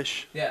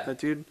Babish. Yeah. That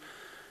dude.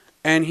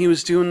 And he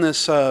was doing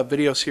this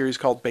video series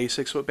called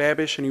Basics with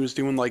Babish, and he was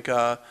doing like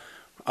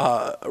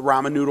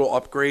ramen noodle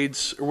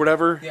upgrades or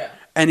whatever. Yeah.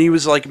 And he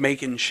was like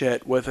making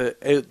shit with it.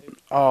 It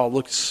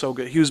looked so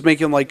good. He was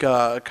making like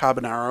a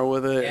carbonara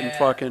with it and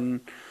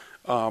fucking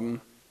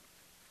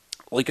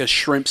like a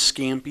shrimp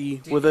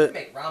scampi with it. You can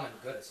make ramen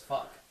good as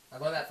fuck. I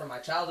learned that from my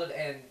childhood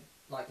and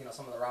like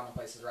some of the ramen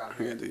places around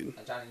here. Yeah, dude.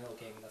 Like Johnny Noodle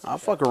King. I'll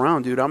fuck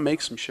around, dude. I'll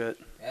make some shit.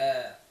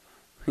 Yeah.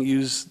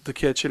 Use the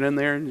kitchen in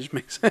there and just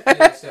make some. Yeah,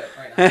 let's do it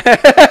right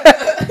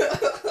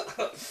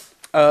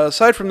now.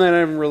 Aside from that, I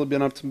haven't really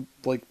been up to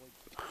like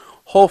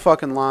whole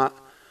fucking lot.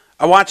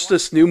 I watched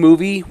this new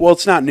movie. Well,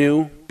 it's not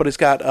new, but it's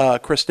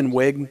got Kristen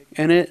Wiig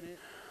in it.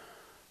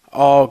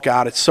 Oh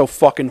god, it's so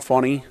fucking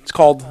funny. It's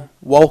called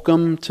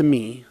Welcome to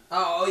Me.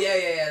 Oh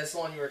yeah. That's the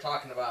one you were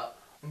talking about.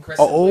 And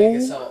Kristen Wiig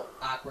is so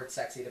awkward,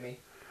 sexy to me.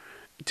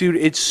 Dude,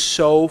 it's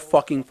so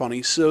fucking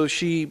funny. So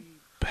she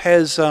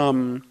has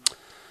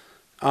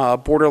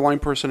borderline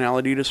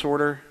personality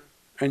disorder,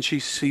 and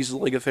she's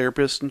like a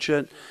therapist and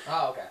shit.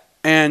 Oh, okay.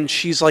 And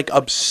she's like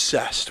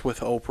obsessed with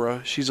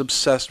Oprah. She's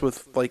obsessed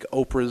with like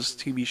Oprah's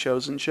TV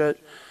shows and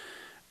shit.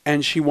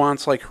 And she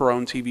wants like her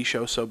own TV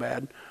show so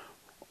bad.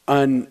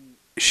 And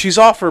she's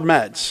off her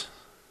meds.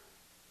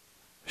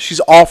 She's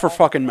off her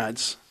fucking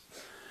meds.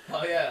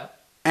 Oh yeah.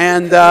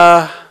 And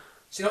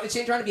she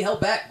ain't trying to be held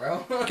back,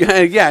 bro.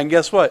 yeah, and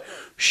guess what?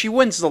 She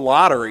wins the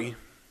lottery.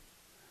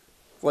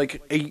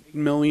 Like $8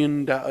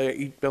 billion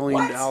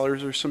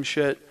or some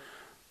shit.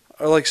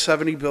 Or like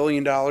 $70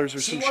 billion or some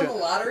shit. She won the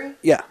lottery?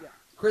 Yeah.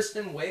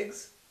 Kristen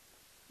Wiig's?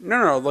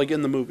 No, like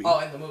in the movie. Oh,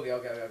 in the movie.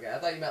 Okay. I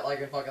thought you meant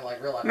like in fucking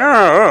like real life.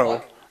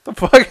 No. The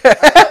fuck?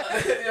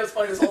 It was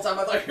funny this whole time.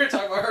 I thought you were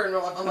talking about her in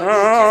real life. I'm like, she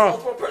has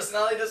multiple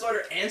personality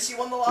disorder and she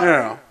won the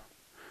lottery?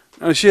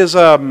 No, she has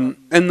in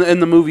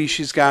the movie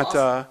she's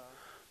got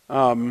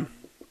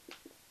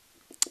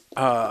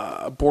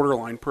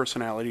borderline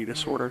personality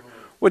disorder,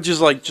 which is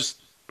like just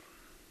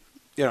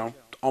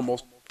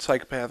almost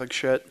psychopathic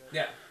shit.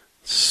 Yeah.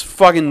 It's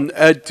fucking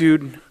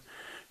dude.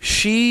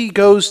 She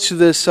goes to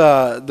this.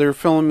 They're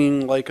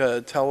filming like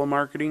a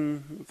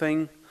telemarketing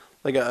thing,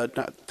 like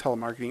not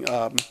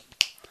telemarketing.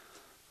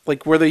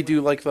 Like where they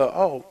do like the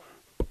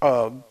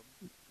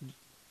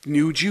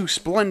new juice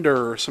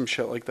blender or some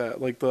shit like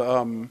that. Like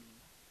what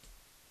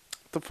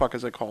the fuck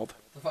is it called?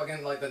 The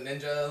fucking, like, the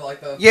Ninja,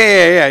 like the...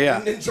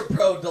 Yeah. Ninja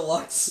Pro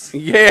Deluxe.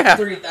 Yeah.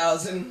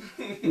 3000.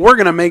 We're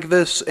going to make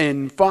this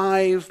in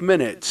 5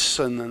 minutes.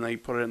 And then they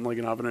put it in, like,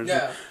 an oven.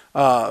 Yeah.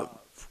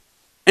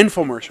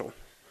 Infomercial.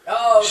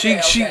 Oh, okay,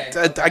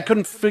 I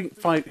couldn't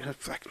find... Dude,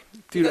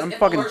 because I'm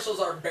fucking... infomercials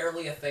are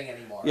barely a thing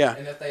anymore. Yeah.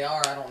 And if they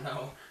are, I don't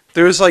know.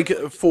 There's like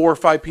 4 or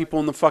 5 people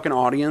in the fucking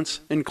audience,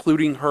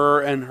 including her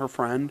and her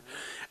friend.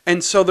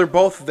 And so they're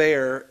both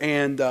there,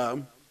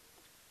 and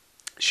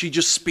she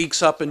just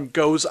speaks up and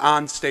goes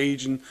on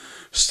stage and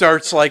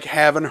starts like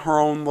having her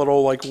own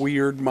little like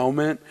weird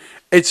moment.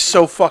 It's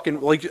so fucking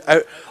like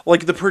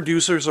the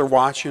producers are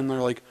watching. They're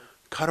like,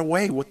 "Cut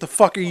away! What the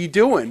fuck are you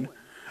doing?"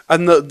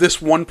 And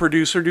this one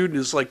producer dude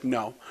is like,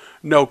 "No,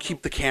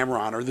 keep the camera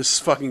on her. This is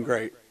fucking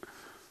great."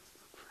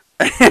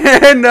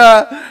 And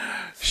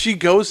she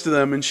goes to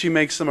them and she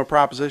makes them a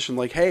proposition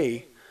like,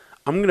 "Hey,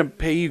 I'm going to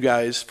pay you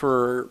guys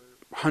for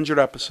 100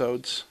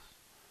 episodes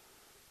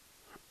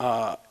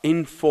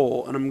in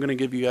full, and I'm going to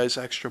give you guys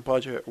extra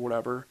budget or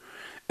whatever."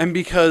 And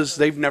because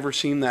they've never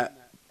seen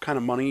that kind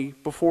of money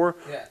before,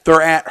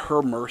 they're at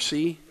her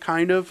mercy,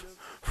 kind of,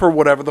 for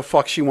whatever the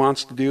fuck she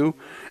wants to do.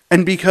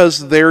 And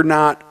because they're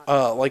not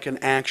like an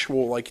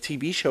actual like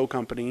TV show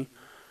company,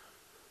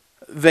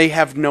 they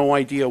have no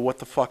idea what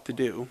the fuck to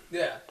do.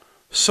 Yeah.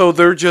 So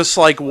they're just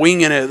like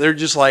winging it. They're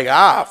just like,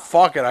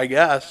 fuck it, I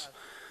guess.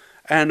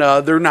 And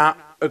they're not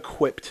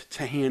equipped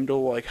to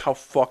handle like how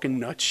fucking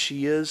nuts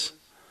she is.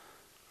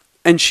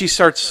 And she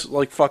starts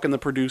like fucking the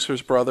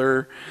producer's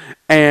brother.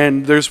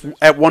 And there's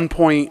at one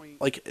point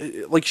like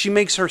she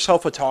makes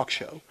herself a talk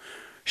show.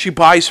 She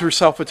buys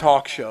herself a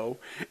talk show,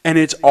 and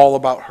it's all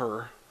about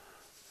her.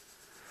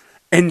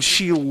 And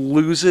she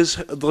loses,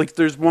 like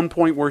there's one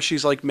point where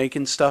she's like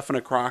making stuff in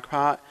a crock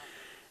pot.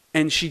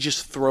 And she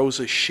just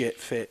throws a shit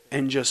fit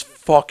and just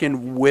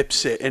fucking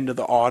whips it into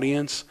the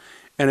audience.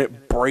 And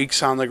it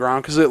breaks on the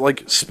ground because it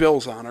like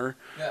spills on her.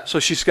 Yeah. So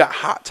she's got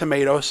hot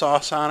tomato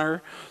sauce on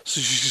her.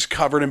 So she's just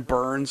covered in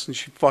burns. And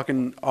she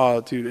fucking,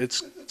 oh, dude,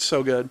 it's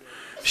so good.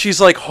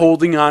 She's like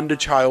holding on to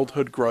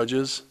childhood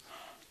grudges.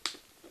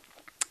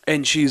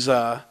 And she's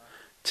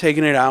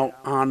taking it out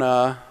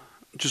on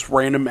just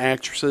random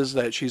actresses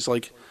that she's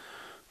like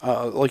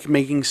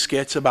making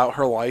skits about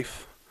her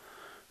life.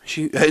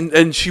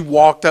 And she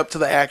walked up to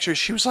the actress.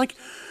 She was like,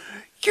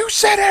 you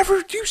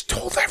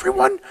told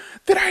everyone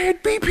that I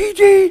had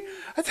BPD.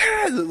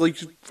 Like,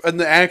 and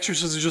the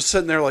actresses are just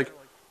sitting there like,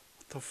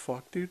 what the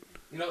fuck, dude?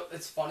 You know,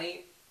 it's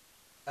funny.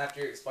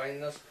 After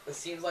explaining this, it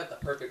seems like the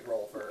perfect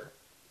role for her.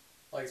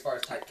 Like, as far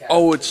as typecast.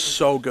 Oh, it's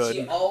so good.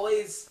 She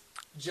always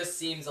just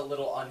seems a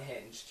little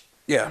unhinged.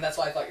 Yeah. And that's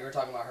why I thought you were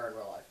talking about her in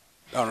real life.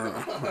 I don't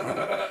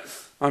know.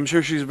 I'm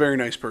sure she's a very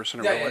nice person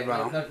in real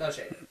life. No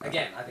shade.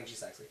 Again, I think she's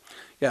sexy.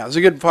 Yeah, it's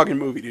a good fucking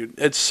movie, dude.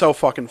 It's so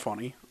fucking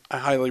funny. I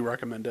highly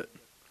recommend it.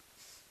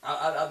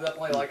 I'll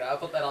definitely like it. I'll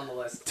put that on the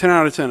list. 10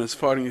 out of 10. It's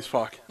funny as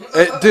fuck.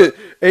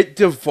 It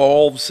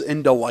devolves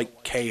into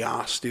like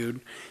chaos,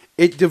 dude.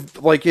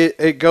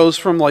 It goes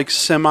from like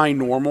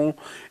semi-normal,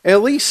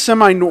 at least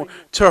semi-normal,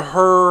 to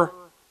her.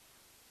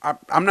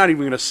 I'm not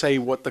even gonna say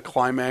what the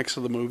climax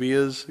of the movie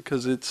is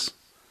because it's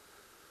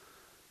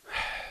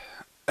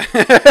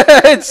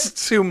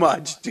it's too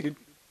much, dude.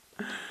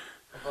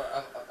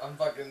 I'm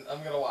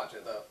gonna watch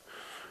it though.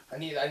 I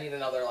need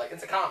another like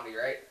it's a comedy,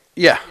 right?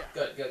 Yeah.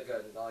 Good.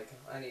 Like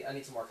I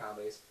need some more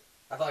comedies.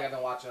 I feel like I've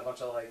been watching a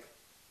bunch of like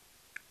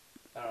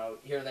I don't know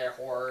here and there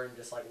horror and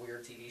just like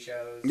weird TV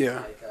shows.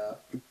 Yeah. Like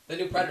the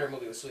new Predator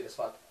movie was sweet as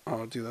fuck.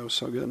 Oh, dude, that was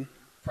so good.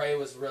 Prey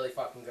was really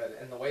fucking good,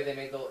 and the way they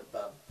made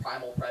the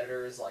primal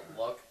predators like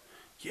look.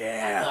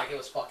 Yeah. I feel like it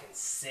was fucking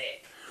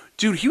sick.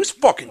 Dude, he was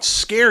fucking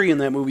scary in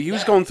that movie. He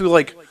was going through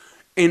like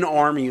an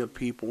army of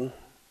people.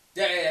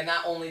 Yeah.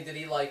 Not only did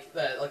he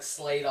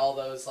slayed all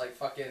those like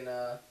fucking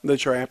the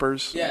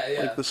trappers. Yeah.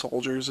 Like the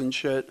soldiers and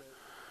shit.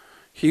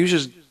 He was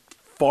just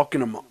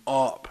fucking them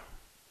up.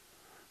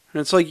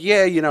 And it's like,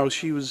 yeah, you know,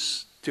 she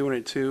was doing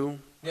it too.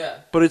 Yeah.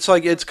 But it's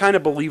like it's kind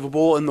of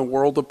believable in the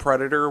world of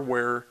Predator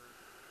where,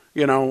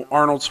 you know,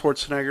 Arnold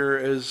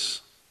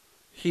Schwarzenegger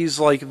he's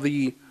like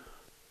the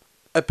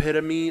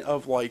epitome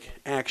of like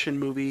action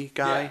movie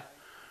guy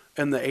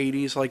in the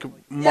 80s, like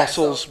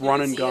muscles, run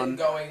and gun.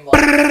 Going,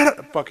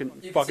 like, fucking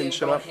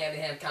shit up.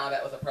 Hand-to-hand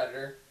combat with a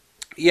predator.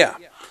 Yeah.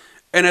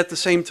 And at the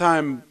same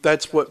time,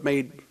 that's what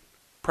made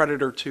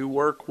Predator 2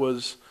 work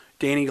was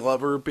Danny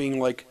Glover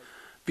being like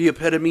the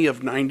epitome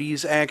of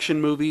 90s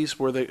action movies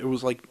where it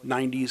was like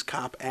 90s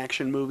cop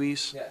action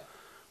movies. Yeah.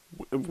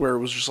 Where it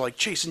was just like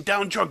chasing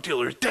down drug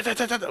dealers,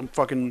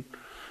 fucking,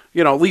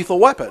 you know, Lethal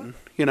Weapon,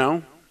 you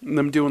know, and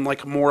them doing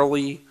like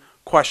morally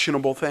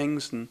questionable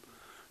things and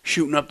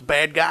shooting up the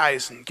bad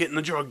guys and getting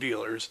the drug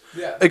dealers.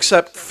 Yeah.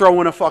 Except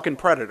throwing a fucking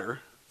predator.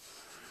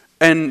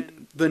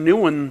 And the new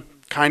one,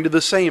 kind of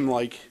the same.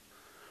 Like,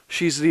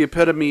 she's the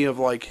epitome of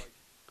like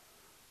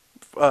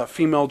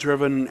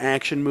female-driven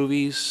action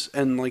movies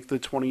in like the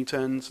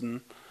 2010s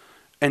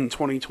and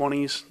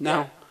 2020s now.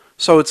 Yeah.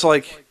 So it's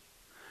like.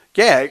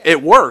 Yeah,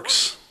 it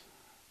works.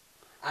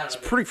 I don't It's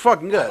know. pretty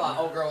fucking I good. thought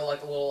old girl with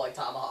like the little like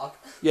tomahawk.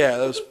 Yeah,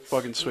 that was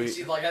fucking sweet.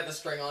 She like had the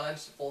string on it and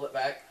she pulled it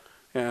back.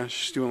 Yeah,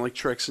 she's doing like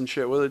tricks and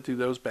shit with it, dude.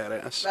 That was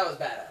badass. That was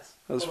badass.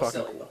 That was a little fucking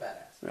silly, cool. but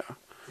badass. Yeah.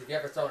 If you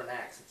ever thrown an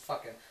axe, it's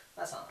fucking.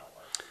 That's not how it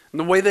works. And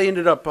the way they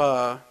ended up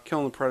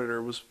killing the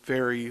predator was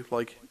very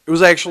like it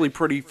was actually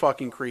pretty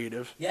fucking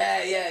creative.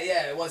 Yeah.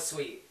 It was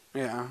sweet.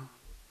 Yeah. And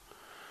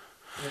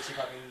then she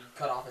fucking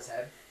cut off his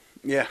head.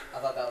 Yeah. I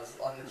thought that was.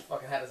 And then she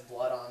fucking had his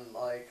blood on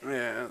like.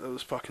 Yeah, that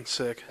was fucking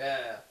sick.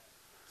 Yeah.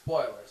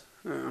 Spoilers.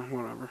 Yeah,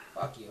 whatever.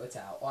 Fuck you. It's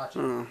out. Watch it.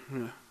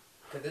 Yeah.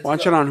 It's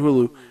Watch good. it on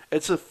Hulu.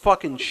 It's a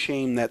fucking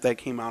shame that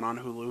came out on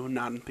Hulu,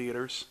 not in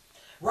theaters.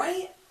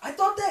 Right? I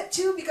thought that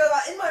too because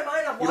in my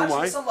mind I'm You know watching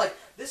why? this. I'm like,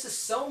 this is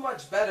so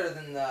much better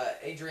than the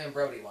Adrian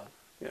Brody one.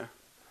 Yeah.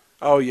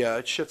 Oh yeah,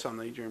 it shits on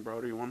the Adrian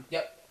Brody one.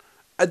 Yep.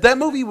 That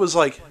movie was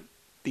like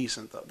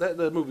decent though.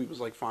 That movie was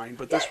like fine,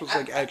 but this Yeah, was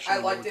like actually I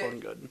liked really it. fucking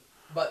good.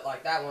 But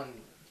like that one.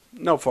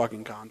 No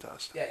fucking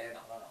contest. Yeah. No.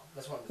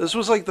 This one. This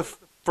was like the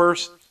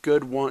first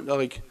good one,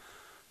 like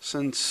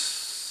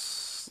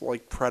since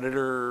like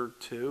Predator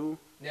 2.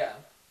 Yeah.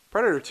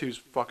 Predator 2 is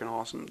fucking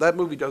awesome. That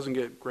movie doesn't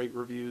get great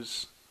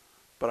reviews,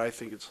 but I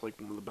think it's like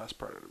one of the best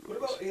Predator movies.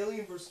 What about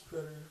Alien vs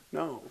Predator?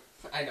 No.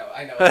 I know.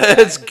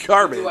 It's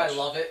garbage. Do I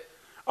love it?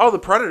 Oh, the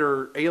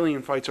Predator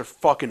alien fights are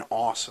fucking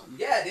awesome.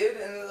 Yeah, dude.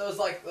 And it was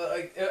like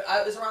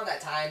it was around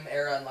that time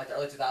era in like the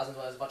early 2000s when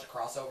there was a bunch of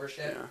crossover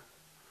shit. Yeah.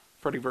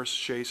 Freddy vs.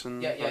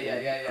 Jason. Yeah.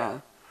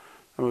 That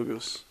movie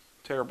was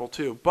terrible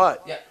too,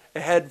 but Yeah.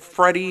 it had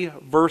Freddy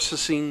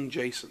versus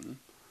Jason.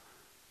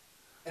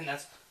 And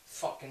that's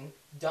fucking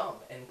dumb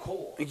and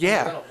cool.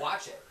 Yeah. You're gonna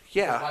watch it.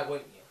 Yeah. Why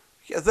wouldn't you?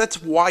 Yeah,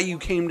 that's why you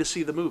came to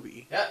see the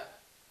movie. Yeah.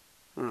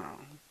 I don't know.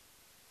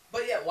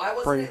 But yeah, why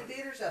wasn't it in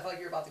theaters? I feel like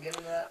you're about to get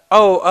into that.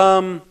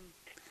 Oh,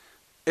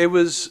 it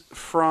was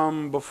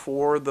from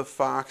before the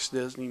Fox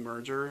Disney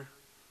merger.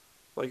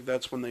 Like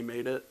that's when they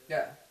made it,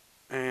 Yeah.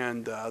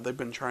 and they've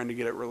been trying to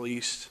get it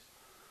released.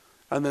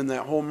 And then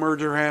that whole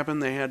merger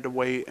happened. They had to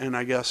wait, and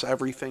I guess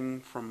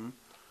everything from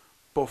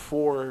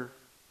before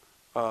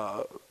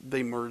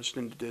they merged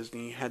into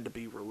Disney had to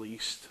be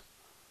released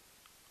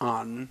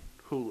on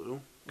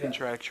Hulu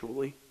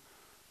contractually.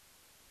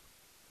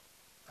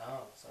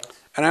 Oh, so that's...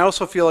 And I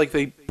also feel like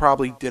they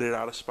probably did it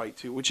out of spite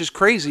too, which is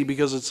crazy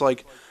because it's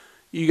like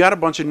you got a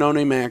bunch of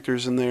no-name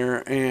actors in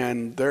there,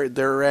 and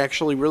they're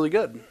actually really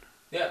good.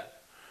 Yeah.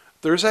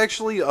 There's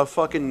actually a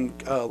fucking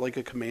like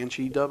a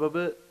Comanche dub of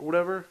it or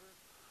whatever.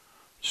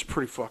 It's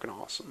pretty fucking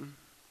awesome.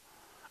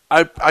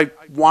 I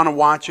want to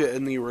watch it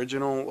in the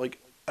original. Like,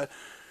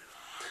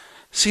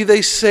 see,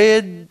 they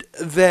said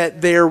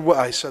that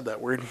I said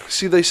that word.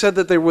 See, they said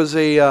that there was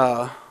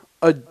a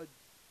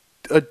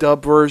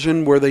dub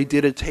version where they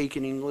did a take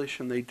in English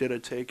and they did a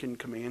take in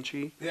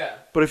Comanche. Yeah.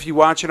 But if you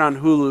watch it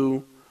on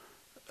Hulu,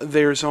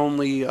 there's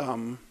only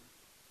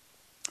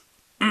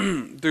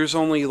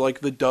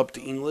like the dubbed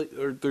English,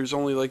 or there's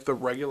only like the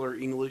regular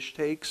English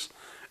takes,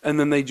 and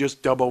then they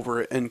just dub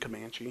over it in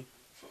Comanche.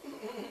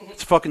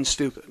 It's fucking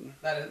stupid.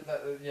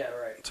 Yeah,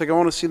 right. It's like I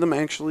want to see them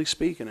actually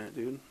speaking it,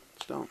 dude.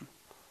 It's dumb.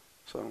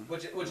 So.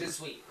 Which is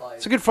sweet. Like.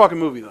 It's a good fucking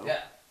movie though. Yeah.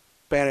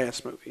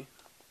 Badass movie.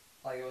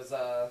 Like it was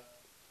I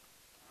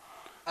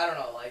don't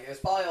know. Like it was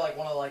probably like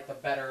one of like the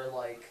better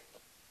like.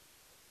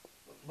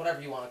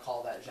 Whatever you want to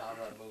call that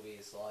genre of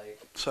movies, like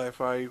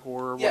sci-fi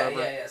horror, yeah,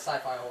 whatever. yeah,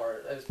 sci-fi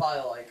horror. It was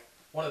probably like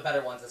one of the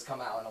better ones that's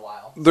come out in a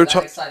while. So They're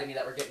that excited me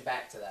that we're getting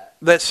back to that.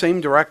 That same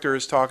director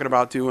is talking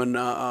about doing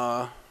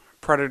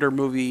Predator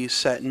movie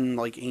set in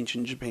like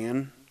ancient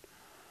Japan.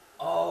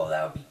 Oh,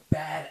 that would be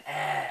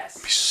badass.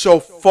 It'd be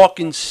so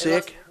fucking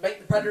sick.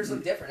 Make the Predators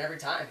look different every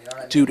time. You know what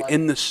I mean? Dude, like,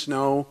 in the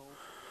snow,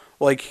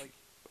 like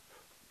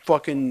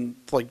fucking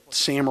like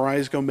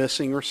samurais go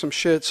missing or some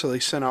shit, so they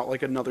sent out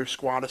like another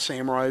squad of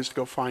samurais to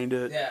go find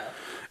it. Yeah.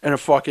 And a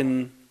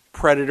fucking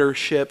predator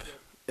ship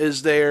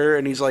is there,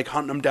 and he's like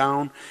hunting them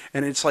down,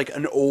 and it's like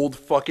an old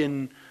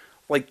fucking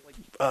like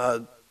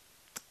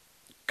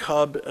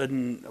cub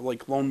and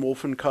like lone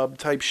wolf and cub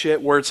type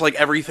shit where it's like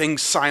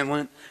everything's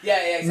silent. Yeah,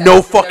 exactly.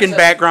 No So fucking there's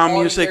background all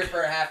you music. hear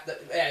for half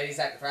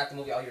exactly. For half the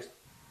movie, all you hear is...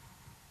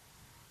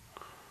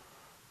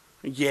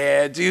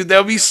 Yeah, dude,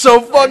 that'd be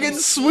so fucking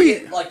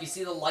sweet. Like you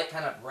see the light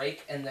kind of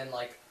break, and then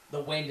like the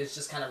wind is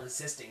just kind of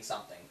resisting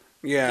something.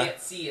 Yeah. You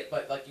can't see it,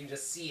 but like you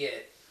just see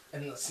it,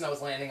 and the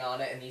snow's landing on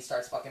it, and he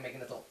starts fucking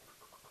making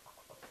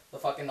the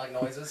fucking like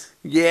noises.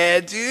 Yeah,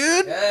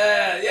 dude.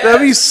 Yeah.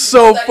 That'd be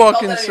so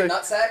fucking that in your sick.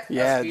 nutsack?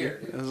 Yeah, That's dude.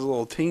 weird, dude. There's a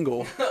little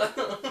tingle.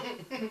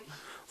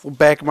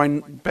 Back of my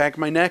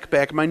neck,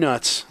 back of my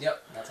nuts.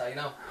 Yep, that's how you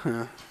know.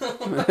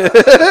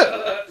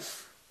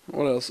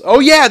 What else? Oh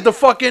yeah, the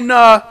fucking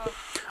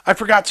I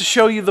forgot to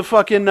show you the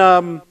fucking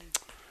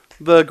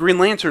the Green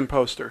Lantern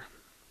poster.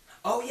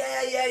 Oh yeah.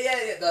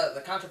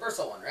 The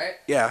controversial one, right?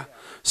 Yeah.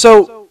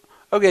 So,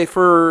 okay,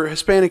 for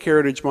Hispanic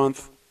Heritage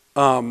Month,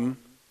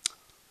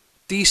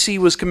 DC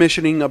was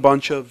commissioning a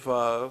bunch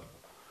of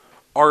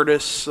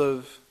artists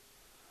of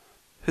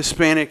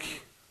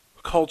Hispanic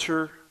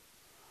culture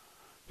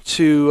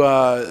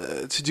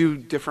to do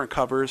different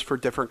covers for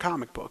different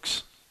comic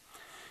books.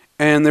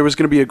 And there was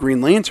going to be a Green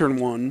Lantern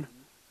one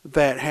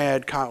that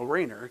had Kyle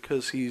Rayner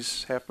because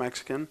he's half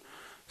Mexican.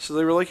 So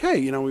they were like,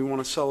 hey, we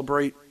want to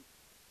celebrate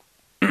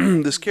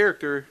this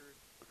character.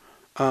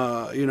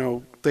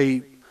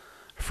 I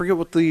forget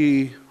what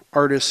the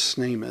artist's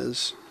name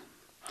is.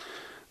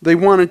 They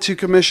wanted to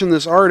commission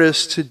this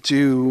artist to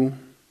do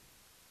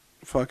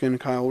fucking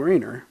Kyle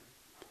Rayner.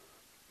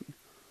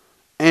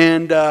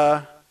 And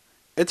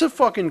it's a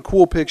fucking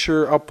cool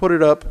picture. I'll put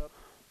it up,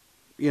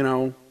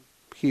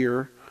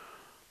 here.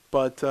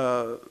 But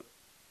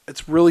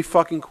it's really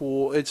fucking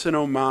cool. It's an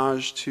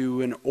homage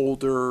to an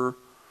older,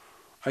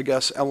 I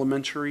guess,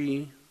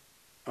 elementary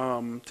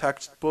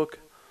textbook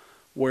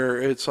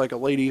where it's like a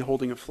lady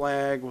holding a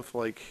flag with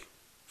like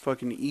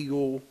fucking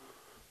eagle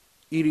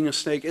eating a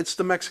snake. It's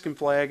the Mexican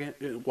flag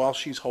while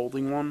she's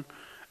holding one.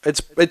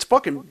 It's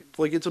fucking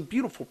like it's a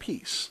beautiful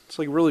piece. It's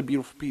like a really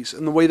beautiful piece.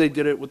 And the way they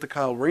did it with the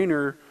Kyle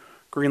Rayner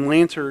Green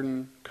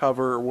Lantern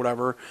cover or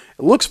whatever,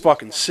 it looks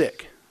fucking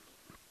sick.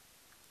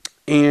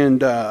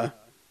 And they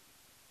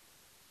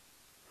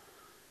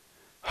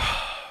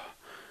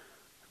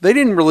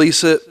didn't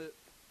release it.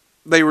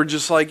 They were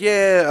just like,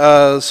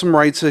 some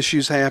rights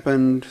issues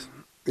happened.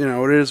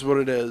 It is what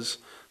it is.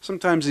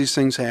 Sometimes these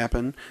things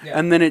happen. Yeah.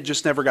 And then it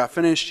just never got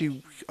finished.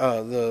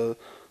 The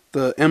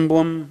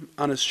emblem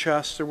on his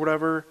chest or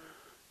whatever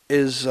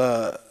is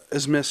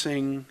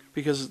missing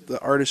because the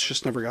artist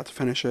just never got to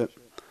finish it.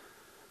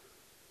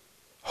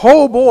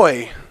 Oh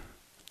boy.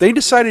 They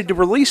decided to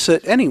release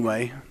it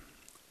anyway.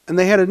 And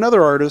they had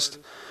another artist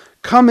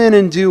come in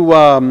and do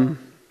a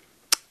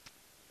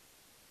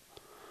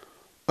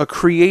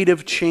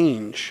creative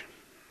change.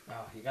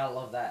 Oh, you gotta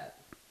love that.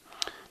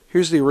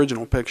 Here's the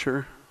original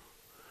picture.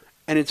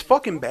 And it's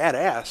fucking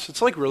badass.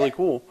 It's like really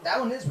cool. That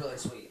one is really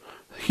sweet.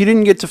 He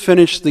didn't get to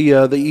finish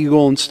the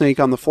eagle and snake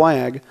on the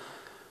flag,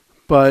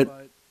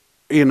 but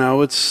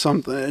it's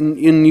something.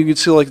 And you can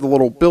see like the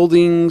little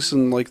buildings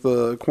and like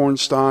the corn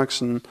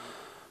stalks and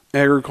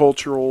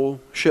agricultural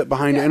shit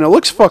behind it, and it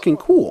looks fucking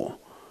cool.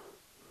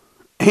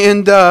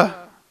 And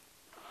oh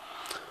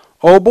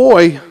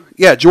boy,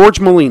 yeah, George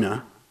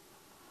Molina.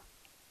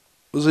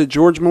 Was it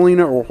George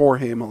Molina or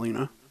Jorge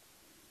Molina?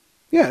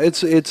 Yeah,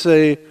 it's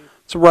a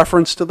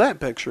reference to that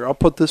picture. I'll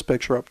put this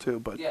picture up too,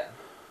 but yeah.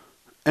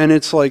 And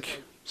it's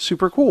like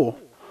super cool.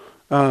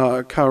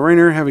 Kyle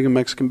Rayner having a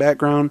Mexican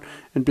background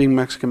and being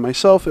Mexican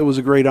myself, it was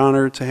a great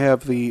honor to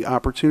have the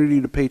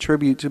opportunity to pay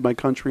tribute to my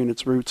country and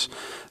its roots.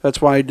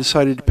 That's why I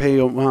decided to pay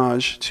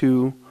homage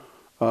to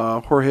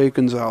Jorge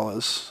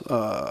Gonzalez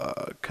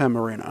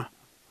Camarena.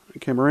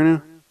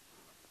 Camarena?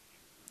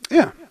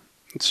 Yeah,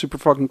 it's super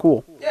fucking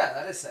cool. Yeah,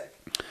 that is sick.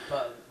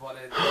 But what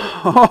did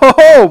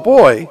oh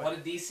boy!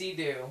 What did DC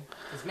do?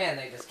 Because man,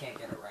 they just can't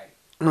get it right.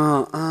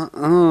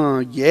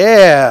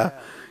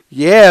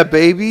 Yeah,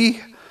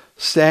 baby.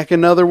 Stack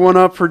another one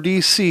up for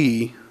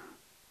DC.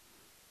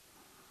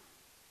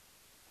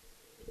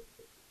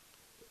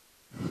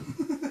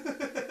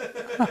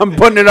 I'm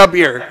putting it up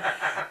here.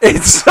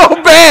 It's so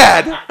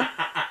bad.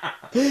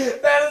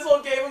 That is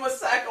what gave him a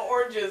sack of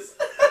oranges.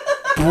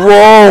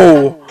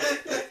 Bro,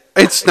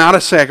 it's not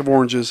a sack of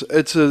oranges.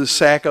 It's a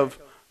sack of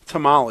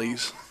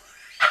tamales.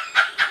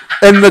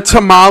 And the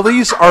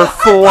tamales are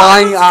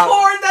flying out.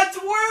 Corn, that's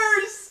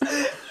worse.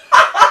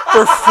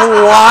 They're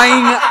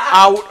flying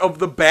out of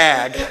the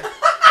bag. They're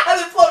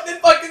floating in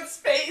fucking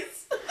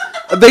space.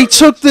 They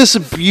took this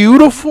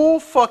beautiful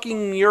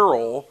fucking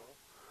mural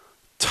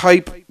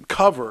type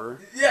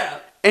cover. Yeah.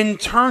 And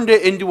turned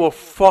it into a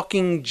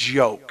fucking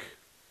joke.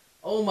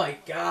 Oh my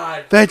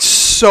god. That's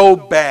so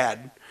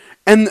bad.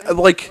 And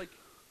like,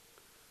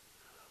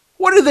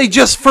 what did they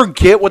just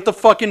forget with the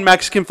fucking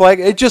Mexican flag?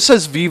 It just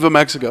says Viva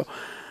Mexico.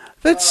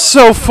 That's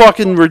so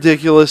fucking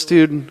ridiculous,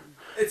 dude.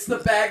 It's the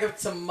bag of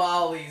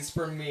tamales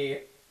for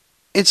me.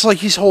 It's like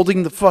he's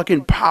holding the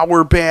fucking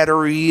power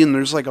battery, and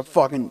there's like a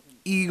fucking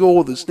eagle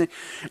with a snake,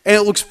 and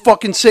it looks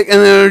fucking sick. And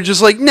then they're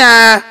just like,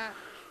 nah,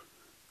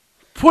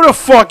 put a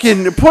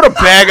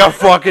bag of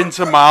fucking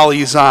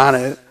tamales on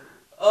it.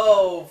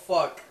 Oh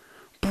fuck,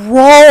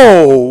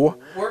 bro.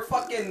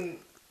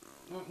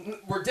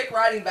 We're dick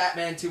riding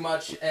Batman too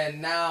much,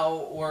 and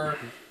now we're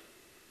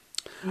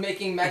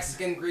making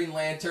Mexican Green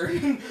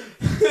Lantern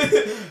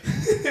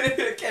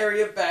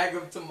carry a bag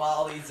of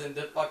tamales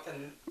into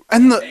fucking...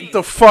 And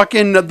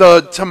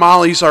the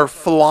tamales are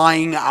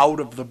flying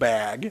out of the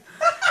bag.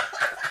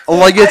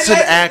 Like it's an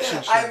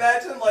action show. I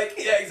imagine like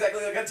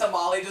a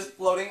tamale just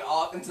floating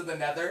off into the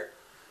nether.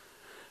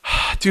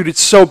 Dude,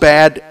 it's so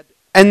bad.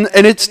 And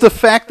it's the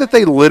fact that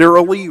they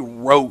literally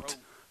wrote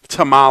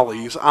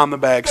tamales on the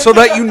bag so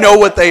that you know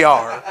what they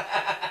are.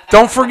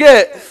 Don't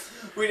forget.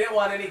 We didn't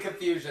want any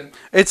confusion.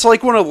 It's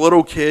like when a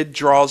little kid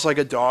draws like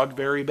a dog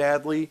very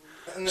badly.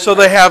 So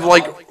they have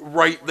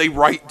they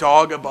write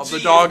dog above the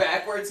dog.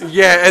 Backwards.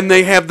 Yeah, and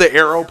they have the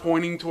arrow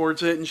pointing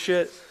towards it and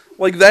shit.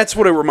 Like that's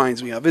what it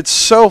reminds me of. That's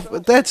so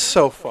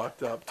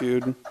fucked up,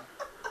 dude.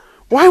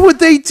 Why would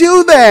they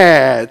do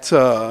that?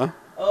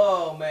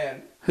 Oh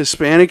man.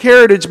 Hispanic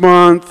Heritage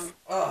Month.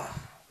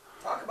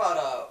 Talk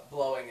about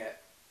blowing it.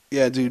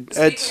 Yeah, dude.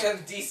 Speaking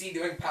of DC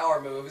doing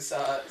power moves, so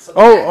the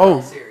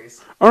Oh, Batgirl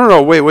series. Oh,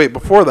 no, wait.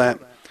 Before that,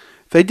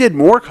 they did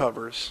more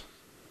covers.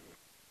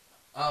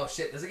 Oh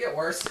shit! Does it get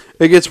worse?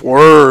 It gets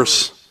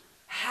worse.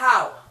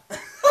 How?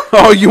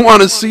 Oh, you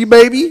want to see,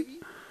 baby?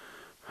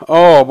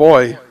 Oh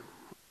boy,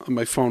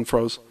 my phone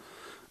froze.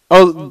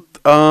 Oh,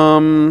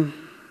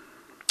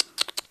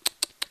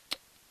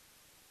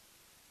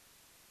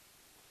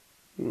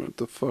 what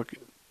the fuck?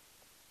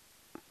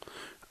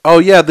 Oh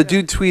yeah, the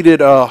dude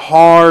tweeted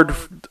hard.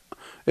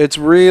 It's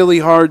really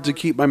hard to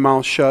keep my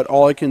mouth shut.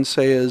 All I can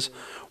say is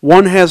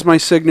one has my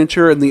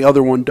signature and the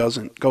other one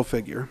doesn't. Go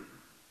figure.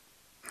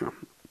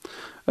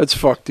 That's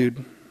fucked,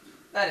 dude.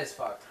 That is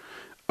fucked.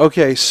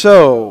 Okay,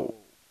 so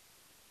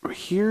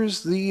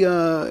here's the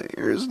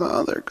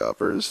other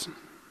covers.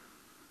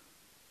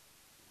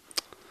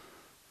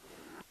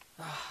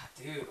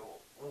 Dude,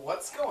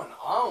 what's going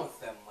on with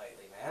them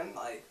lately, man?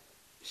 Like,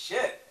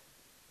 shit.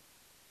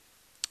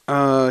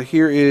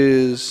 Here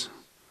is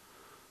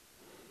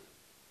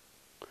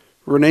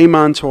Renee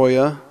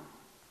Montoya,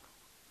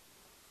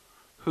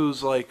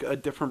 who's like a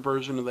different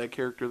version of that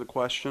character, The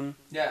Question.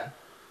 Yeah.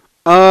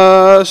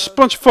 Just a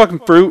bunch of fucking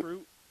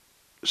fruit.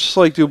 Just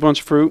like do a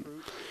bunch of fruit.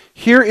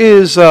 Here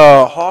is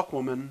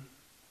Hawkwoman,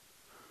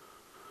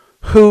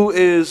 who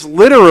is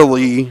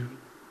literally.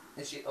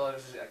 Is she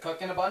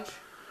cooking a bunch?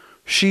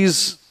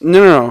 She's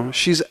no.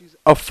 She's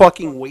a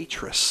fucking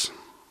waitress.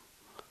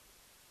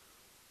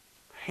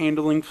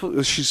 Handling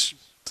food.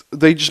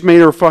 They just made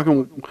her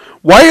fucking.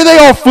 Why are they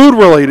all food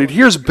related?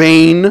 Here's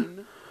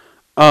Bane,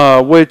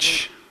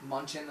 which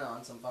Munching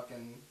on some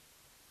fucking.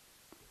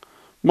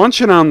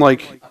 Munching on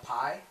like. A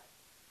pie.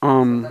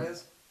 What that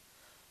is?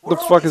 The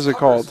fuck is it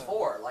called?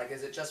 For? Like,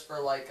 is it just for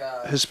like?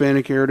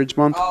 Hispanic Heritage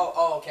Month.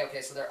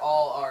 Okay. So they're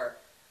all are.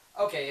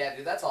 Okay, yeah,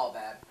 dude, that's all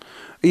bad.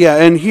 Yeah,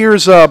 and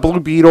here's Blue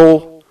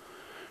Beetle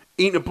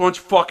eating a bunch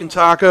of fucking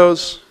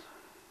tacos.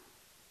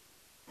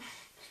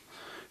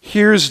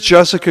 Here's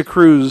Jessica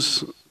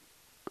Cruz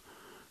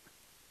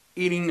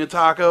eating a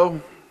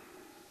taco.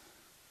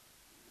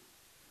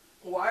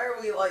 Why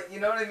are we like, you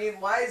know what I mean?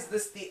 Why is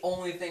this the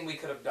only thing we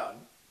could have done?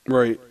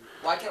 Right.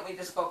 Why can't we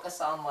just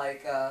focus on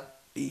like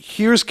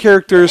here's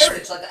characters. the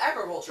heritage, like the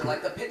agriculture,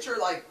 like the picture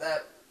like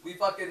that we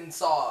fucking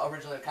saw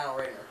originally of Kyle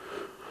Rayner.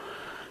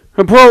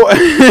 Bro,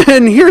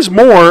 and here's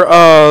more.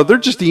 They're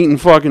just eating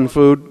fucking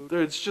food.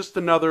 It's just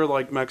another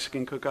like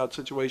Mexican cookout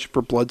situation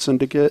for Blood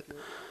Syndicate.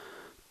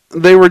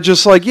 They were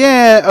just like,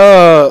 yeah,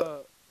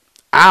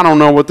 I don't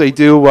know what they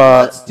do.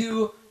 Let's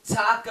do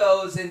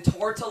tacos and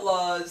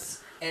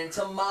tortillas and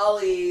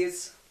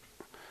tamales.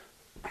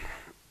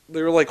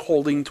 They were like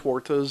holding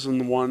tortas in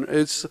the one.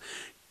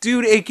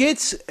 Dude,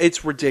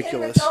 it's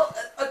ridiculous.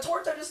 A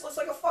torta just looks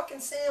like a fucking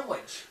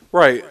sandwich.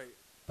 Right.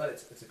 But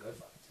it's a good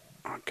fucking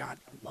sandwich. Oh God.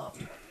 I love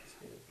tortas,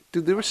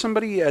 Dude, there was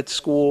somebody at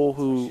school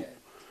who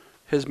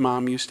his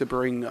mom used to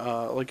bring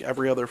like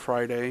every other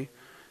Friday.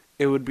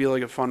 It would be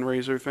like a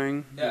fundraiser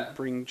thing. Yeah. They'd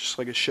bring just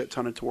like a shit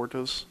ton of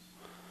tortas.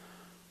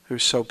 It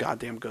was so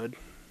goddamn good.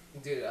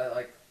 Dude,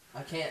 I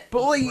can't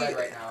But like, eat bread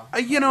right now.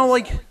 you know,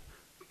 like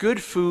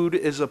good food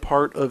is a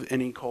part of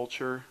any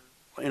culture,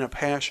 and a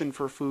passion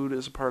for food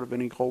is a part of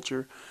any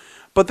culture.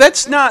 But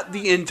that's not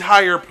the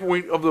entire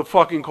point of the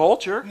fucking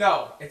culture.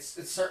 No,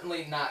 it's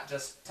certainly not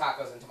just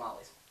tacos and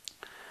tamales.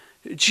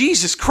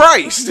 Jesus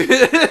Christ! There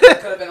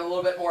could have been a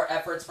little bit more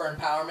efforts for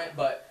empowerment,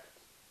 but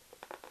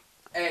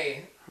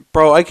hey.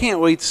 Bro, I can't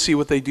wait to see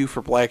what they do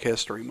for Black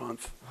History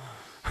Month.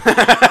 Oh,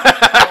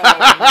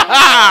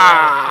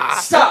 no.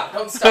 Stop!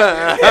 Don't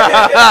stop.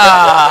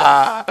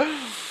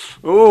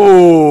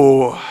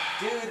 Ooh.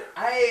 Dude,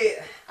 I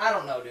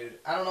don't know, dude.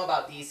 I don't know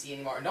about DC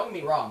anymore. And don't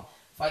get me wrong,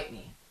 fight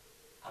me.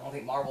 I don't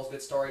think Marvel's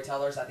good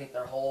storytellers. I think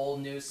their whole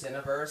new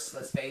Cineverse,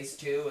 that's Phase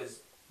 2,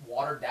 is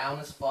watered down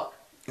as fuck.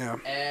 Yeah.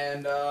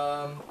 And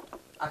I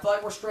feel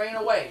like we're straying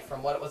away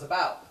from what it was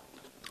about.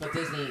 But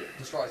Disney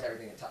destroys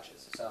everything it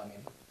touches. So, I mean.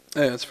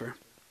 Yeah, that's fair.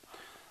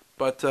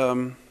 But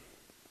I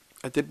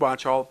did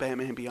watch all of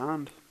Batman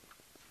Beyond.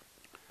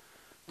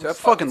 Dude, I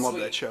fucking love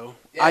that show.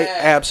 Yeah. I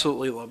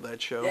absolutely love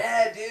that show.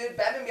 Yeah, dude.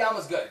 Batman Beyond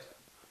was good.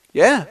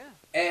 Yeah.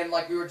 And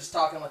like we were just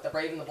talking, like The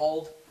Brave and the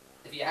Bold.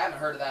 If you haven't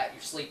heard of that,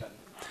 you're sleeping.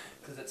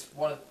 Because it's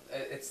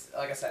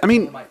like I said,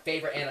 one of my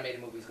favorite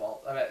animated movies of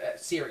all,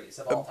 series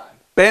of all time.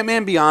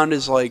 Batman Beyond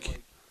is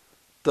like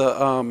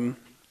the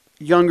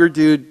younger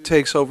dude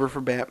takes over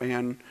for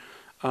Batman.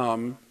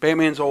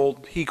 Batman's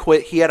old. He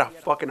quit. He had a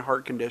fucking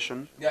heart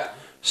condition. Yeah.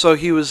 So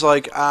he was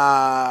like,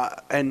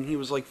 and he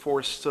was like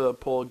forced to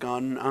pull a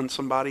gun on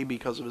somebody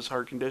because of his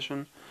heart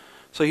condition.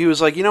 So he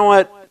was like, you know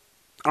what?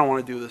 I don't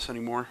want to do this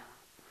anymore.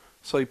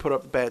 So he put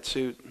up the bat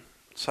suit,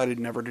 decided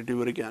never to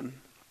do it again.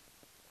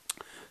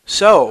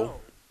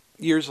 So,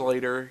 years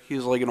later,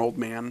 he's like an old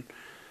man.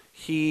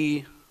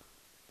 He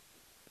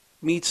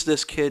meets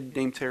this kid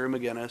named Terry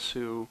McGinnis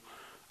who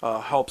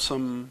helps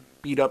him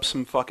beat up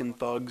some fucking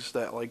thugs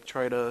that like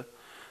try to,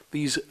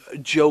 these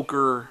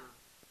Joker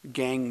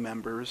gang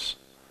members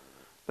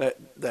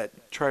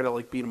that try to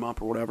like beat him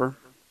up or whatever.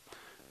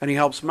 And he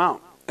helps him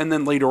out. And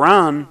then later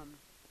on,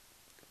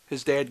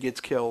 His dad gets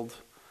killed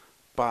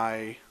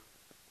by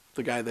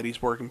the guy that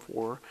he's working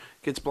for.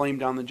 Gets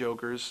blamed on the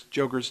Jokers.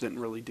 Jokers didn't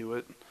really do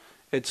it.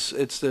 It's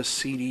this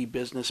seedy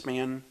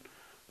businessman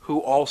who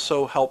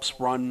also helps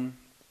run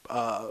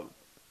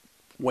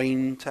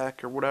Wayne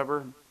Tech or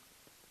whatever.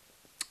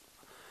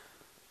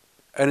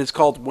 And it's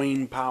called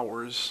Wayne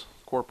Powers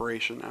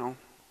Corporation now.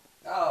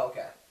 Oh,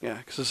 okay. Yeah,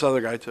 because this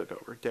other guy took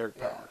over, Derek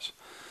Powers.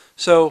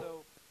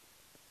 So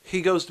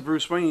he goes to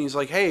Bruce Wayne and he's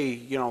like, hey,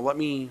 you know, let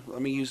me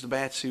use the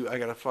bat suit. I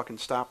gotta fucking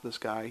stop this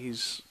guy.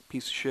 He's a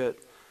piece of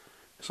shit.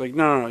 It's like,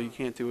 no, you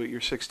can't do it. You're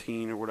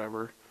 16 or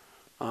whatever.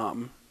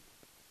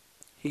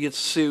 He gets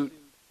a suit,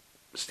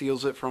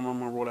 steals it from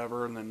him or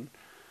whatever, and then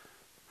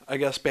I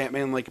guess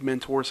Batman like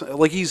mentors.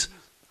 Like he's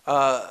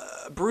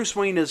Bruce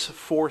Wayne is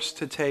forced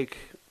to take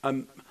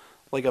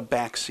like a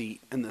backseat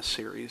in this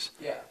series.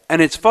 Yeah.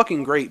 And it's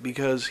fucking great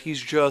because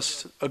he's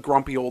just a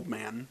grumpy old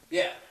man.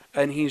 Yeah.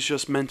 And he's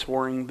just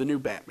mentoring the new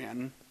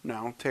Batman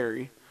now,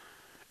 Terry.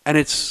 And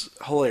it's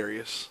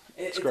hilarious.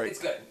 It's great. It's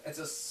good. It's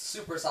a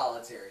super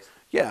solid series.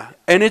 Yeah.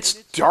 And it's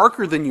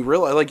darker than you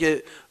realize. Like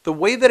the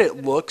way that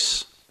it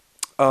looks,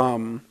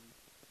 you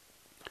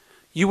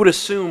would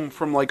assume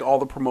from like all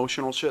the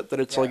promotional shit that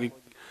it's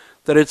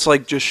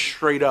like just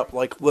straight up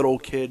like little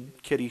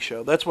kiddie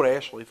show. That's what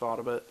Ashley thought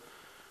of it.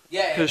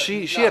 Yeah, because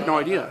she had no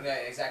idea. Yeah,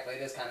 exactly.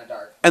 It is kind of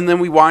dark. And then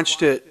we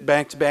watched it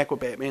back to back with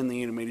Batman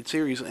the Animated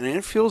Series, and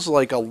it feels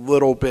like a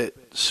little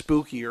bit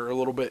spookier, a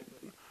little bit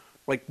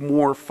like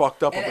more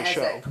fucked up of a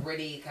show. And it has that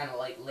gritty kind of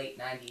like late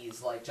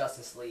 '90s like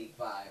Justice League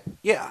vibe.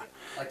 Yeah,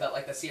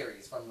 like the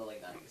series from the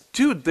late '90s.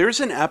 Dude, there's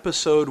an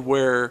episode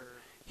where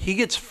he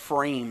gets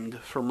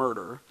framed for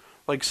murder.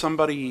 Like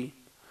somebody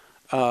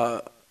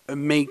because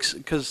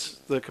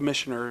the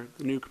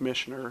new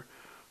commissioner,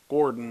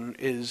 Gordon,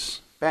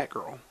 is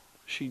Batgirl.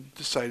 She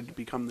decided to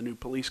become the new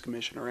police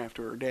commissioner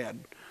after her dad.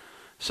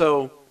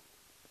 So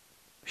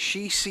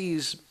she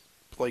sees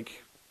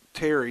like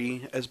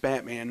Terry as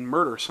Batman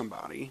murder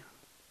somebody.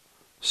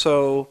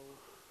 So,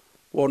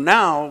 well,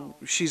 now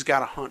she's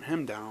got to hunt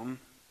him down.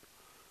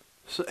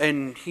 So,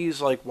 and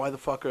he's like, why the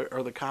fuck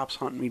are the cops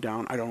hunting me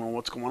down? I don't know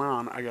what's going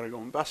on. I got to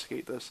go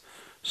investigate this.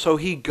 So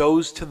he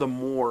goes to the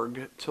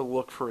morgue to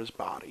look for his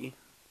body.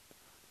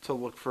 To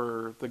look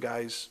for the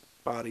guy's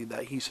body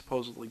that he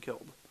supposedly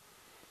killed.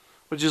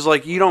 Which is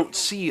like, you don't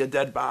see a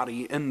dead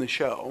body in the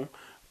show,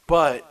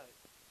 but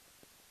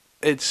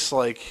it's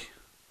like,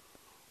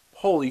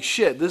 holy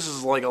shit, this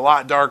is like a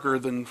lot darker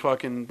than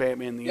fucking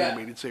Batman the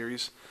Animated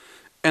Series.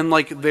 And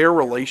like their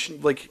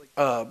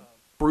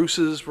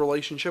Bruce's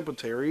relationship with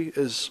Terry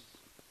is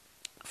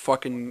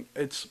fucking,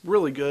 it's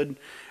really good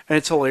and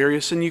it's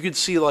hilarious. And you could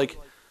see like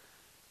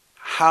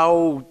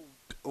how,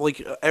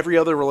 like every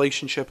other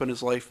relationship in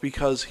his life,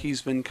 because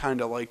he's been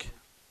kind of like,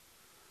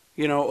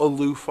 you know,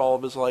 aloof all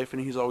of his life,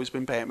 and he's always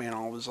been Batman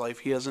all of his life.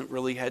 He hasn't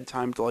really had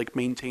time to, like,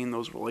 maintain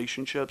those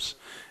relationships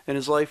in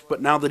his life.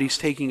 But now that he's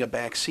taking a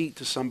back seat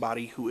to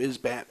somebody who is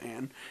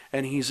Batman,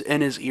 and he's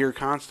in his ear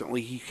constantly,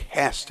 he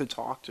has to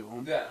talk to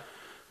him. Yeah.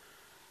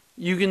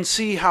 You can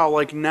see how,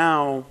 like,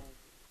 now,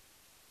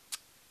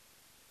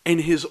 in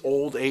his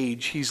old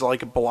age, he's,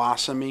 like,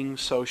 blossoming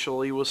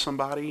socially with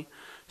somebody.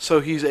 So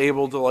he's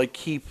able to, like,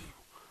 keep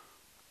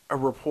a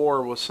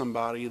rapport with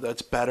somebody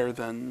that's better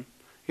than...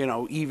 You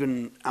know,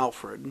 even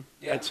Alfred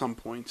at some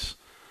points.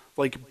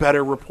 Like,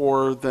 better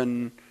rapport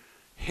than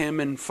him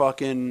and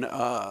fucking,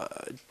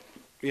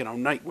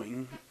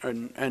 Nightwing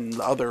and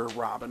the other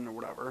Robin or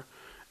whatever.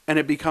 And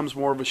it becomes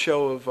more of a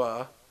show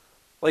of,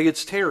 like,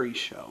 it's Terry's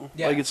show.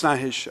 Yeah. Like, it's not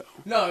his show.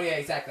 No, yeah,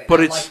 exactly. But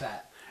I like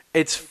that.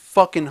 It's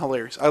fucking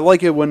hilarious. I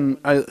like it when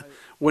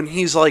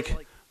he's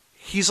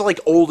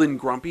old and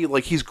grumpy.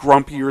 Like, he's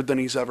grumpier than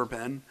he's ever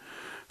been.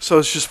 So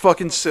it's just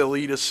fucking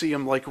silly to see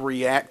him, like,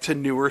 react to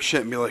newer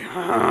shit and be like,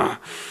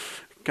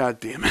 God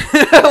damn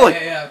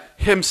it.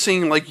 Him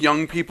seeing, like,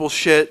 young people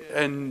shit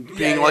and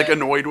being, like,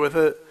 annoyed with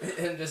it.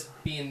 Him just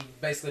being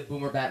basically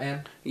Boomer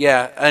Batman.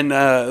 Yeah, and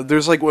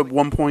there's, like, at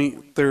one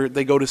point,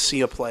 they go to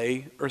see a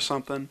play or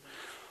something.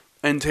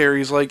 And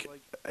Terry's, like,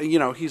 you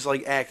know, he's,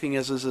 like, acting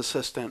as his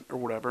assistant or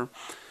whatever.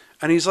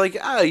 And he's like,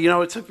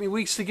 it took me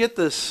weeks to get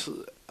this...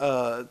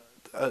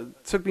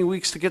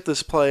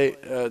 play,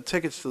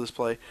 tickets to this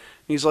play.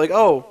 And he's like,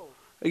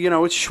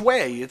 it's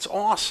Shway, it's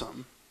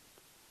awesome.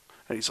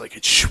 And he's like,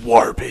 it's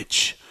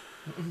Schwarbage.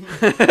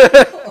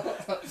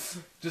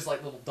 Just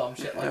like little dumb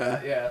shit like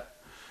that, yeah.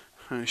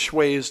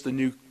 Shway is the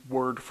new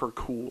word for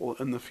cool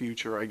in the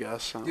future, I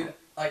guess. Dude,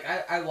 like,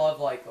 I love,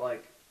 like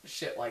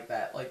shit like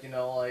that. Like,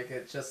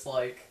 it's just,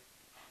 like,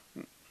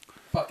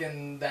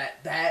 fucking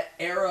that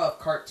era of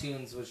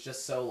cartoons was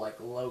just so, like,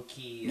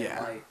 low-key and,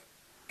 like,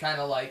 kind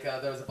of like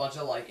there was a bunch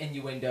of like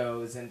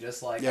innuendos and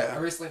just like I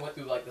recently went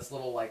through like this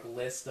little like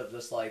list of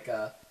just like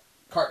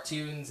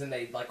cartoons and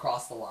they like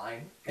crossed the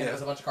line and there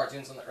was a bunch of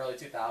cartoons from the early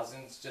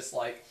 2000s just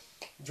like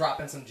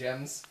dropping some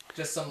gems,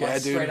 just some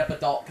like straight up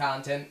adult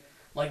content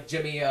like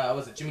Jimmy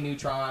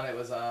Neutron, it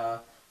was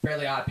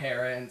Fairly Odd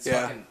Parents,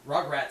 fucking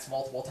Rugrats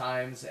multiple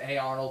times, Hey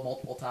Arnold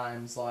multiple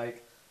times,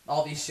 like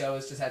all these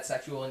shows just had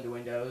sexual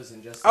innuendos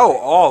and just Oh, like,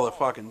 all the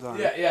fucking time.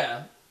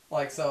 yeah.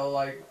 Like so,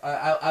 like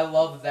I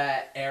love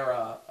that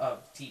era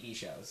of TV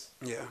shows.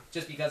 Yeah.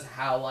 Just because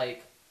how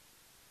like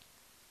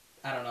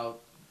I don't know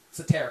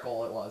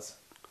satirical it was.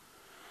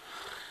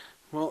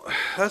 Well,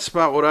 that's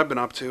about what I've been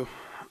up to.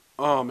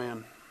 Oh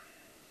man.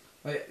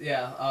 But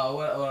yeah.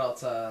 What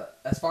else?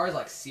 As far as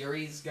like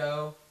series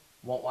go,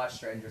 won't watch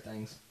Stranger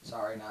Things.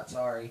 Sorry, not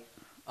sorry.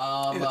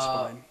 It's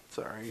fine. It's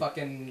alright.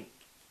 Fucking.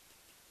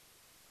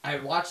 I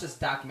watched this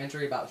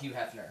documentary about Hugh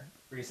Hefner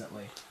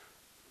recently.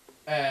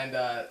 And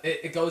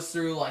it goes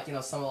through like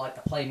some of like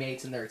the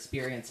playmates and their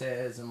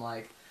experiences and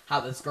like how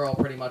this girl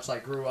pretty much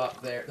like grew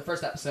up there. The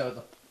first episode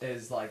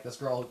is like this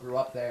girl who grew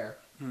up there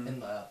in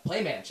the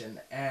play mansion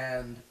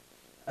and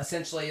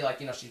essentially like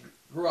she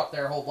grew up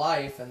there her whole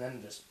life and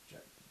then just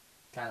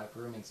kind of a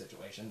grooming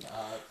situation. Kind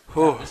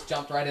of just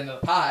jumped right into the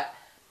pot.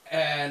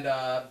 And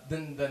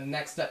then the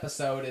next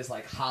episode is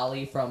like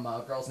Holly from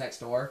Girls Next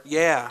Door.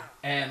 Yeah.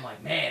 And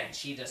like man,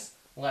 she just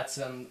lets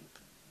him.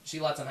 She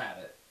lets him have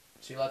it.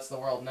 She lets the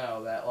world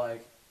know that,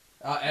 like,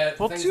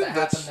 things that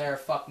happen there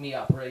fuck me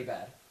up really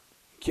bad.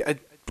 Yeah,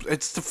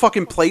 it's the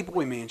fucking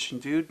Playboy Mansion,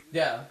 dude.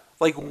 Yeah.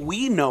 Like,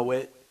 we know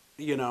it,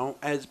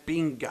 as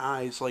being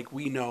guys, like,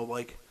 we know,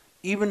 like,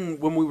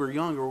 even when we were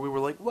younger, we were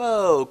like,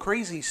 whoa,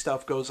 crazy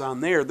stuff goes on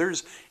there.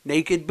 There's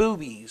naked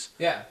boobies.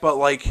 Yeah. But,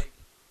 like...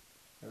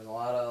 There was a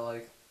lot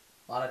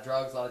of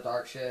drugs, a lot of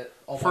dark shit.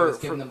 Always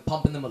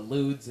pumping them with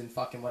lewds and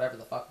fucking whatever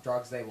the fuck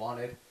drugs they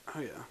wanted. Oh,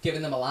 yeah.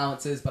 Giving them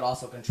allowances, but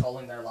also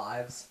controlling their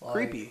lives. Like,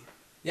 creepy.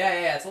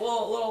 Yeah, it's a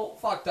little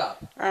fucked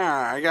up.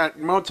 I got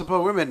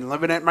multiple women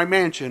living at my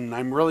mansion.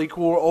 I'm really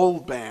cool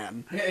old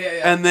man.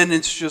 Yeah. And then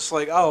it's just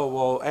like, oh,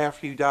 well,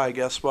 after you die,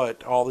 guess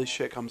what? All this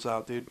shit comes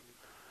out, dude.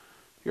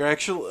 You're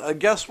actually,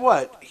 guess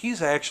what?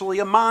 He's actually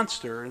a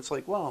monster. It's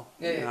like, well,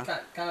 kind of.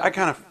 I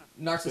kind of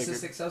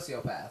narcissistic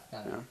sociopath,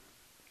 kind of.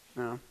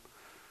 Yeah.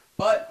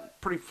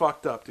 But pretty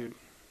fucked up, dude.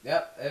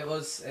 Yep, it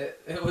was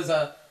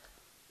a.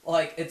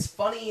 Like, it's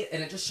funny,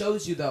 and it just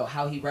shows you, though,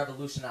 how he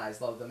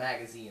revolutionized, the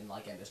magazine,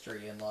 like,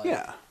 industry, and, like...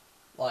 Yeah.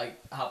 Like,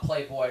 how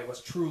Playboy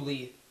was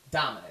truly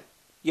dominant.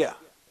 Yeah.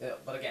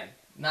 But, again,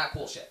 not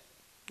cool shit.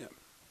 Yeah.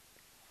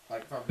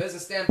 Like, from a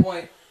business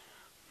standpoint,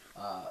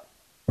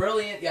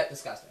 brilliant yet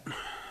disgusting.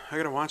 I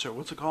gotta watch it.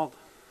 What's it called?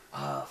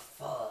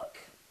 Fuck.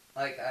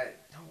 Like, I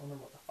don't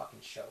remember what the fucking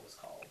show was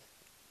called.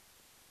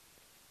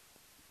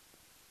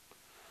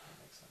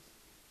 That makes sense.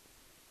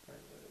 Where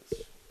it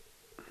is.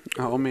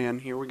 Oh man,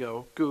 here we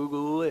go.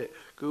 Google it.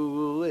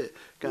 Google it.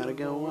 Gotta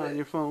Google go on it.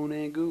 your phone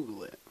and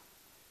Google it.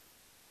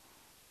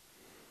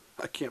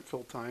 I can't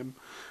fill time.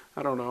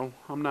 I don't know.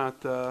 I'm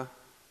not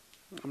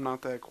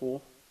that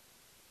cool.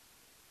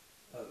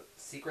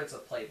 Secrets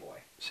of Playboy.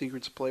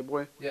 Secrets of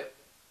Playboy? Yep.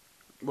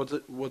 What's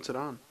it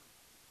on?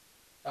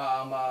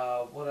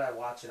 What did I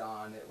watch it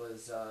on? It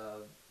was,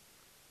 not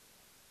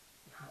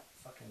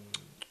fucking...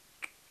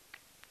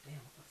 Damn,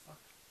 what the fuck?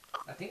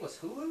 I think it was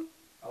Hulu?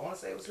 I want to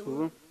say it was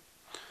Hulu.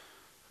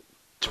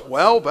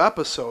 12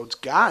 episodes.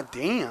 God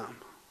damn.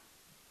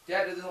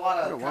 Yeah, there's a lot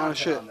of content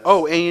shit. on this.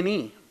 Oh,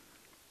 A&E.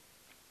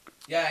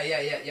 Yeah,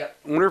 yep.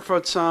 I wonder if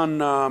it's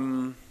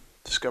on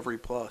Discovery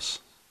Plus.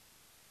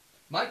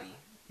 Might be.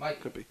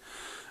 Could be.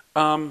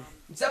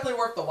 It's definitely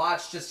worth the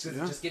watch. Just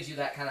gives you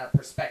that kind of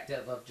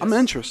perspective of just I'm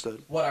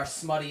interested. what our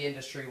smutty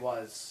industry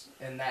was,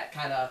 and that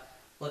kind of,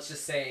 let's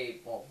just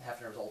say, well,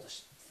 Hefner's old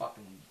as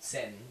fucking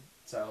sin.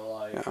 So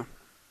like, Yeah.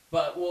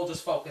 But we'll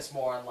just focus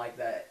more on like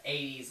the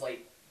 80s,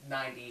 late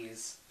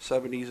 90s,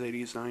 70s,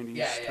 80s,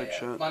 90s type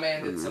shit. My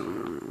man did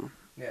some.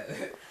 Yeah,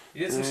 he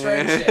did some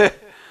strange shit.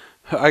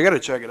 I gotta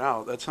check it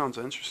out. That sounds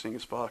interesting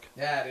as fuck.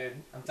 Yeah,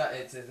 dude.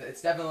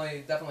 It's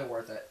definitely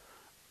worth it.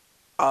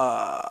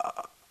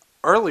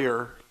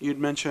 Earlier, you'd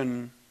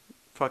mentioned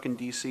fucking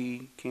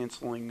DC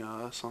canceling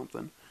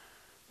something.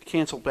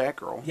 Cancel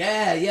Batgirl.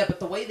 Yeah, but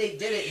the way they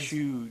did it is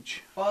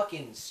huge.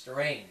 Fucking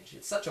strange.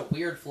 It's such a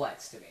weird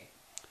flex to me.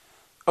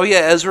 Oh yeah,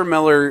 Ezra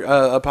Miller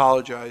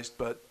apologized,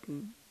 but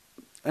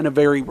in a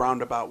very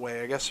roundabout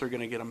way. I guess they're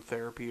gonna get him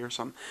therapy or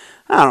something.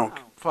 I don't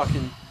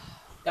fucking.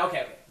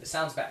 Okay. This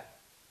sounds bad.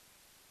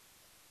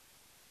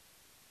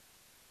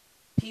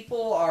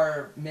 People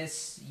are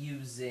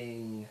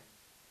misusing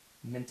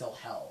mental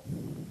health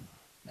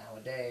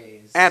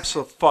nowadays.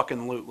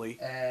 Absolutely.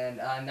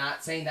 And I'm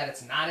not saying that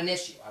it's not an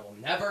issue. I will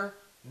never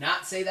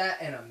not say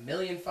that in a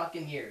million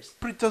fucking years.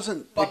 But it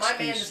doesn't. But my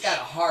man just got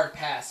a hard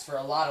pass for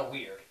a lot of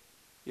weird.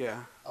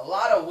 Yeah. A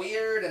lot of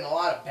weird and a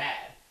lot of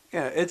bad.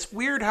 Yeah, it's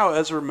weird how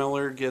Ezra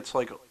Miller gets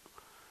like,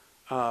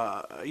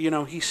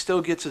 he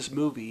still gets his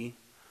movie,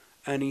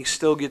 and he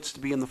still gets to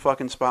be in the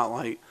fucking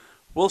spotlight.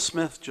 Will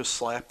Smith just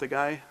slapped the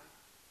guy.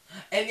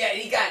 And yeah,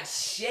 he got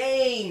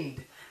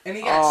shamed. And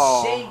he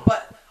got shamed,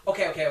 but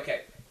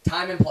okay.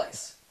 Time and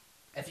place.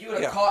 If you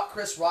would have caught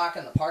Chris Rock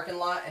in the parking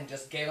lot and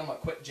just gave him a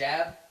quick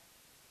jab,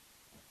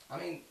 I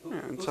mean,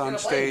 it's on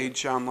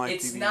stage, on live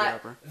it's TV, not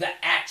whatever. The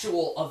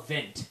actual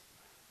event.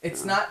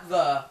 It's not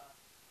the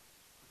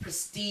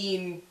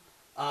pristine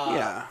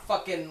Yeah.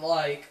 Fucking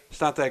like.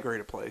 It's not that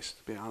great a place,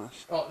 to be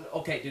honest. Oh,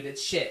 okay, dude,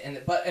 it's shit.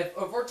 But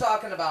if we're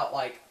talking about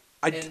like.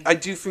 I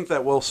do think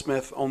that Will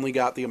Smith only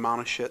got the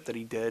amount of shit that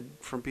he did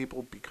from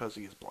people because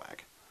he is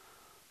black.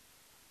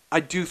 I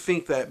do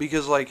think that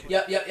because like.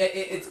 Yep.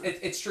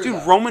 It's true. Dude,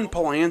 though. Roman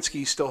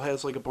Polanski still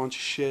has like a bunch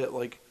of shit.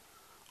 Like,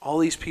 all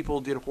these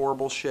people did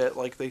horrible shit.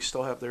 Like, they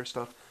still have their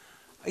stuff.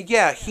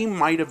 Yeah, he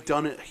might have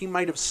done it. He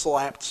might have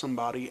slapped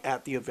somebody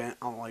at the event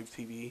on live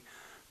TV,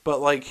 but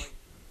like,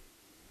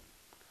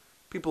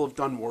 people have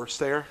done worse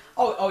there.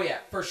 Oh yeah,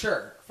 for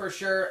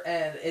sure,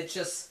 and it's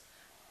just,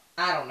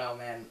 I don't know,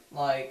 man.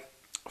 Like,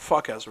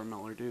 fuck Ezra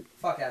Miller, dude.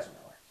 Fuck Ezra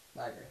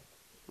Miller. I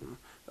agree.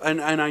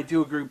 And I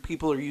do agree.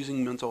 People are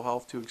using mental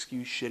health to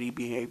excuse shitty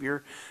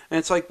behavior, and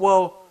it's like,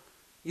 well,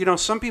 you know,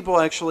 some people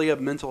actually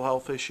have mental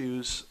health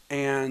issues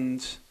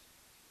and,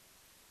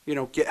 you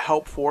know, get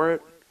help for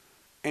it.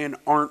 And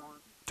aren't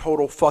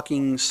total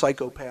fucking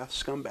psychopath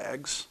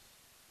scumbags.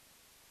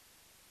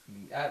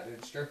 Yeah, dude,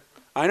 it's true.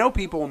 I know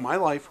people in my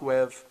life who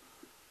have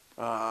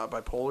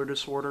bipolar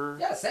disorder.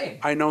 Yeah, same.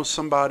 I know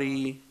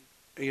somebody,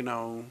 you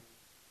know,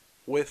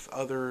 with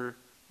other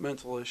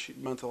mental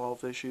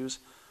health issues.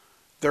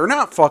 They're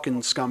not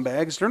fucking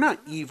scumbags. They're not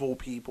evil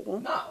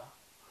people. No.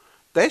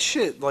 That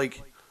shit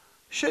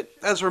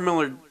Ezra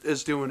Miller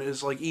is doing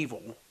is like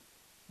evil.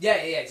 Yeah,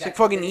 exactly. It's like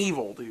fucking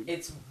evil, dude.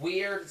 It's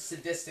weird,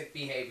 sadistic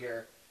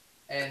behavior,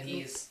 and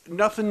he's...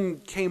 Nothing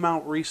came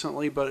out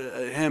recently but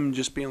him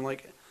just being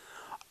like,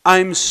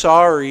 I'm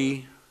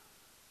sorry,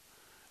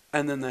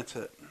 and then that's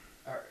it.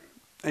 All right.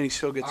 And he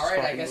still gets all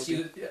right, I guess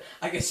you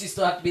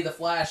still have to be the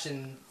Flash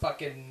and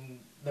fucking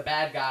the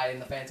bad guy in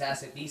the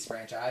Fantastic Beasts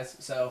franchise,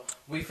 so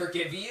we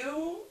forgive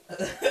you.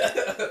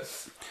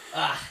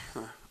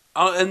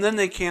 And then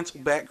they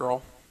canceled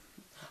Batgirl.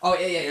 Oh,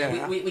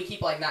 yeah. We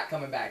keep, like, not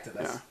coming back to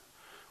this. Yeah.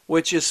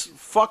 Which is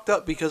fucked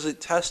up because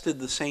it tested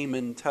the same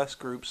in test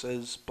groups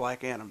as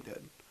Black Adam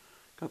did.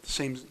 Got the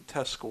same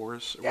test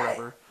scores or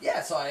whatever.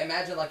 Yeah, so I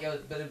imagine like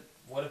it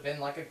would have been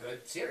like a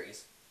good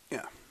series.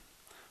 Yeah.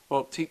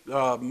 Well,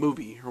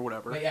 movie or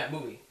whatever. But yeah,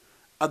 movie.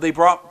 They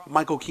brought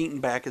Michael Keaton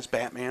back as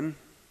Batman.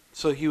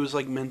 So he was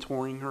like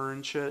mentoring her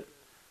and shit.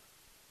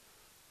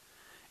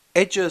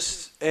 I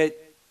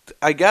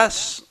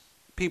guess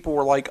people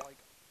were like,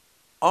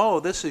 oh,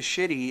 this is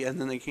shitty,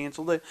 and then they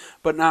canceled it.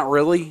 But not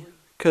really.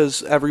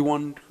 Because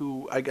everyone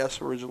who, I guess,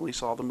 originally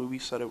saw the movie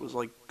said it was,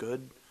 like,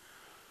 good.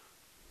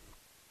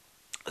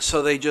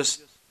 So they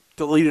just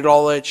deleted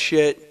all that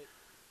shit.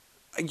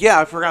 Yeah,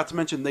 I forgot to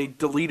mention, they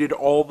deleted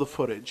all the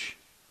footage.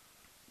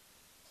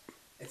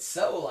 It's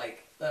so,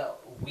 like,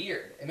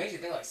 weird. It makes you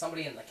think, like,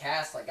 somebody in the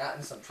cast, like, got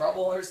in some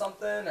trouble or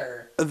something,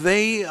 or... I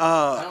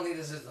don't think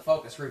this is the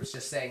focus group's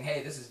just saying,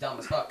 hey, this is dumb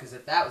as fuck, because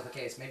if that was the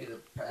case, maybe the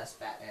best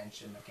Batman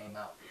shouldn't have came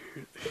out.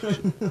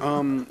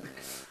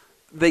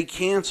 They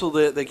canceled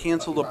it. They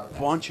canceled a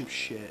bunch of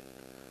shit.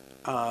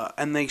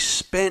 And they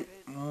spent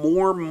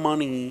more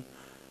money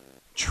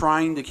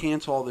trying to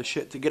cancel all this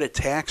shit to get a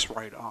tax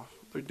write-off.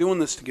 They're doing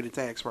this to get a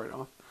tax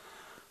write-off.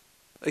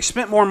 They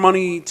spent more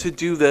money to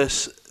do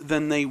this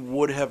than they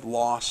would have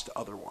lost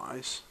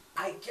otherwise.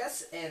 I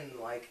guess in,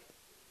 like,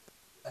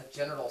 a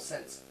general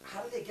sense,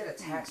 how do they get a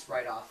tax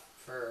write-off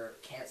for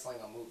canceling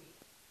a movie?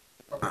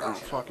 I don't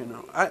fucking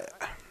know. I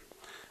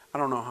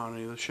don't know how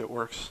any of this shit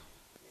works.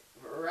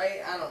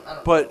 Right? I don't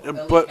know.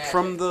 But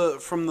from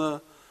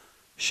the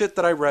shit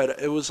that I read,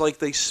 it was like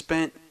they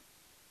spent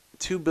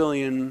 $2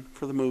 billion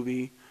for the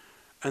movie,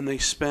 and they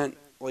spent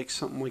like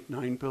something like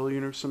 $9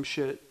 billion or some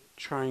shit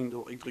trying to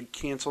like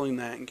canceling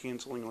that and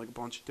canceling like a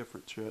bunch of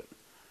different shit.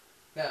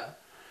 Yeah.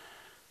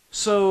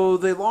 So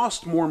they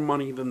lost more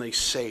money than they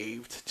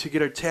saved to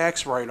get a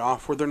tax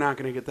write-off where they're not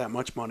going to get that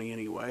much money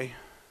anyway.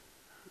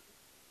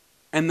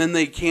 And then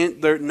they're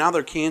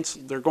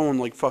canceled. They're going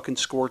like fucking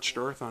scorched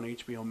earth on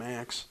HBO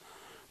Max.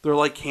 They're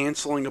like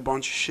canceling a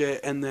bunch of shit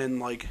and then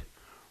like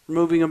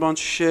removing a bunch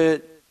of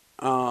shit.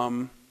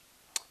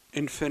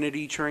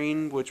 Infinity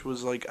Train, which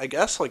was like, I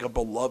guess like a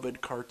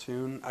beloved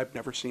cartoon. I've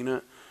never seen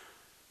it.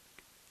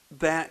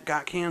 That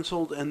got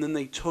canceled and then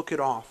they took it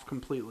off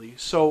completely.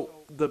 So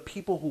the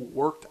people who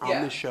worked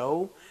on the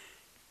show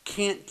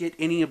can't get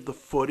any of the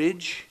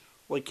footage.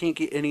 Like, can't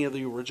get any of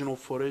the original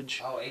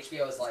footage. Oh,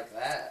 HBO is like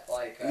that.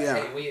 Like,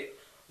 hey,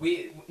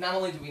 we not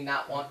only do we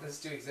not want this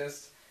to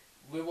exist,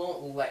 we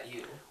won't let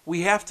you.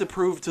 We have to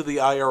prove to the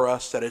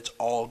IRS that it's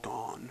all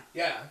gone.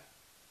 Yeah.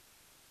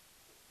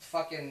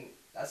 Fucking,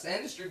 that's the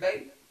industry,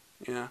 baby.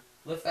 Yeah.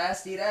 Live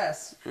fast, eat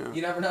ass. Yeah.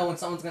 You never know when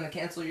someone's going to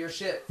cancel your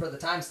shit for the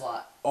time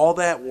slot. All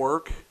that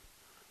work,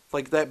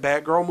 like that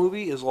Batgirl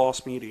movie, is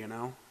lost media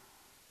now.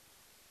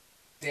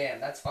 Damn,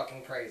 that's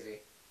fucking crazy.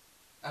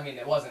 I mean,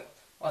 it wasn't,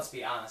 let's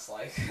be honest,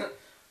 like,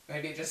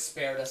 maybe it just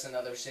spared us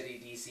another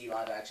shitty DC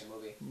live-action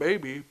movie.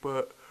 Maybe,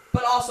 but...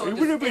 But also,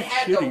 it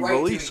had the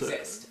right to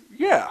exist.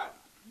 Yeah.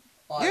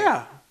 Like,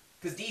 yeah.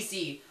 Because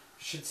DC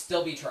should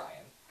still be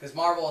trying. Because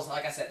Marvel is,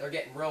 like I said, they're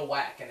getting real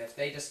whack. And if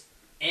they just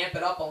amp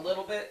it up a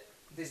little bit,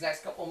 these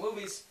next couple of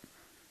movies...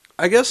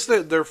 I guess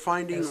they're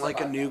finding, like,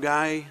 a new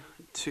guy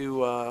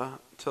to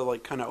to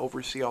like kind of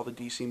oversee all the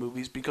DC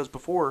movies, because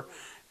before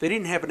they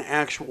didn't have an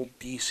actual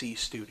DC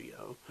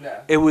studio.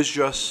 Yeah. It was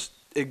just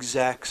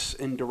execs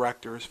and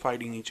directors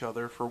fighting each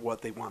other for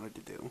what they wanted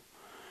to do.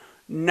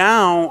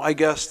 Now, I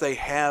guess they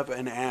have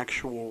an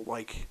actual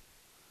like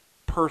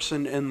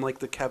person in like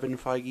the Kevin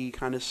Feige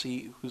kind of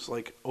seat who's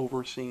like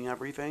overseeing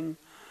everything,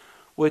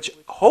 which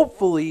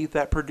hopefully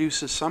that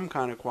produces some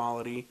kind of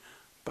quality.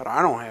 But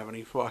I don't have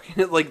any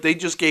fucking like they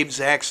just gave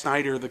Zack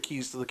Snyder the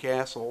keys to the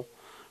castle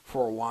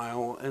for a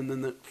while, and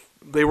then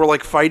they were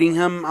like fighting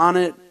him on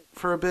it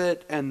for a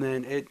bit, and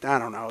then I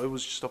don't know, it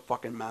was just a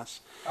fucking mess.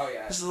 Oh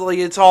yeah. This is like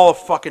it's all a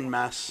fucking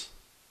mess.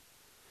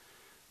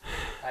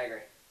 I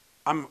agree.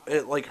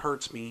 It like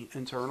hurts me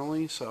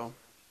internally, so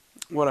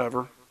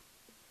whatever.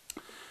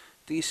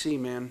 DC,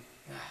 man.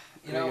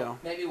 You know,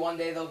 maybe one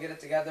day they'll get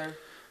it together,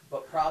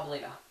 but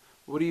probably not.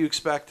 What do you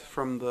expect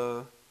from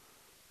the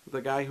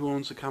guy who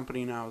owns the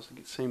company now? Is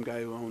the same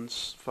guy who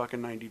owns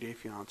fucking 90 Day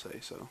Fiance,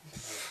 so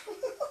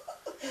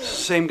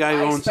same guy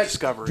who owns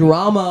Discovery.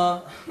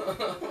 Drama.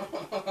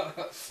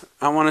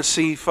 I want to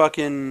see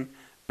fucking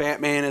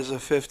Batman as a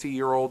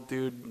 50-year-old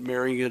dude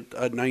marrying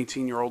a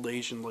 19-year-old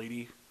Asian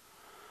lady,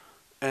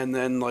 and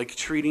then like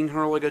treating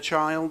her like a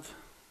child,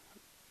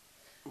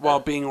 while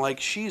being like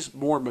she's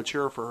more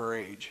mature for her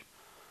age.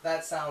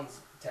 That sounds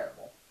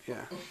terrible.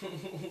 Yeah.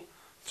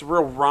 It's a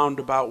real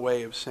roundabout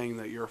way of saying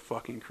that you're a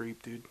fucking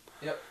creep, dude.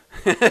 Yep.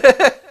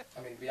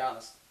 I mean, be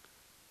honest.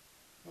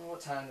 Well,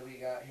 what time do we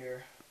got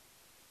here?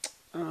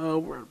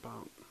 We're at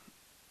about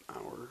an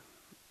hour.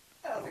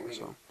 I don't think we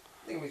can.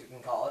 I think we can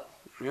call it.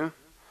 Yeah.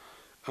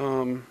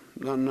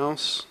 Nothing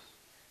else?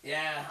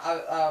 Yeah,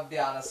 I'll be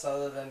honest,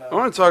 other than... I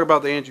want to talk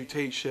about the Andrew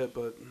Tate shit,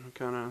 but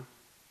kind of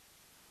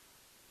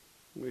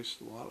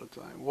wasted a lot of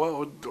time.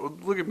 Whoa,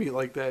 don't look at me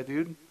like that,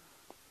 dude.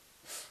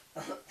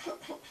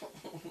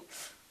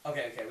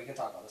 Okay, we can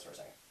talk about this for a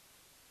second.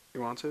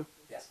 You want to?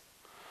 Yes.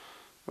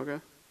 Okay.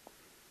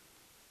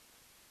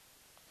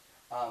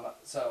 I don't know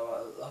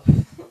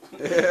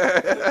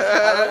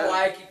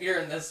why I keep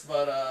hearing this,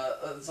 but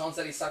someone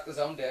said he sucked his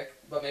own dick,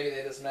 but maybe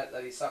they just meant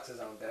that he sucks his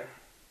own dick.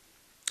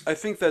 I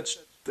think that's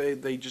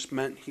they just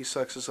meant he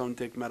sucks his own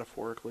dick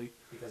metaphorically.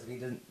 Because if he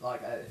didn't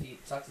if he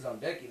sucks his own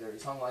dick, either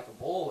he's hung like a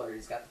bull or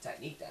he's got the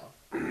technique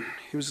down.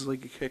 He was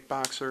like a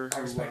kickboxer. I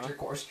respect your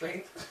core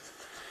strength.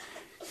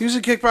 He was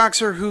a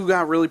kickboxer who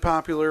got really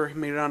popular. He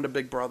made it onto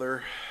Big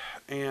Brother,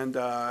 and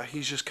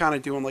he's just kind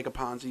of doing like a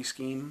Ponzi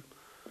scheme.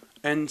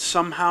 And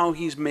somehow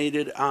he's made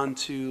it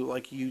onto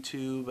like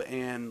YouTube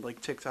and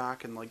like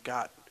TikTok and like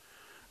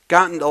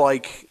gotten to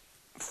like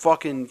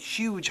fucking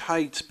huge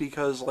heights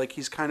because like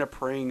he's kind of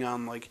preying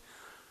on like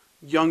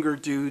younger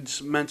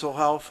dudes' mental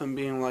health and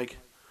being like,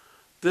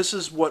 this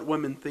is what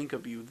women think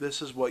of you.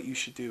 This is what you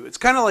should do. It's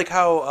kind of like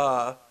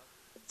how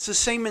it's the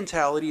same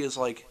mentality as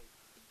like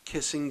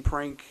kissing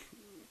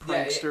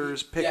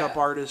pranksters, pickup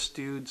artist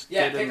dudes.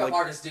 Yeah, pickup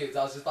artist dudes.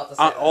 I was just about to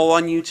say that. All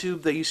on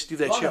YouTube. They used to do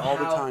that shit all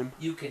the time.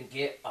 You can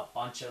get a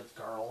bunch of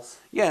girls.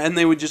 Yeah, and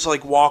they would just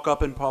like walk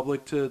up in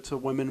public to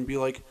women and be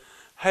like,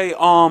 "Hey,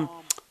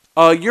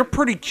 you're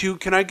pretty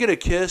cute. Can I get a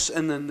kiss?"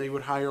 And then they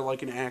would hire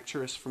like an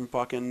actress from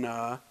fucking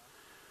from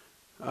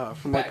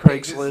like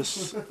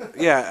Craigslist.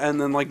 Yeah, and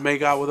then like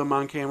make out with them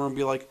on camera and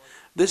be like,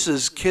 "This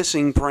is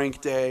kissing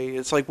prank day."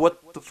 It's like,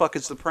 what the fuck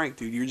is the prank,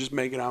 dude? You're just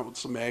making out with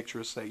some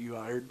actress that you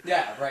hired.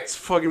 Yeah, right. It's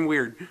fucking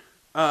weird.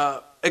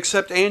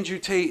 Except Andrew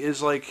Tate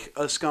is like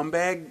a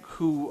scumbag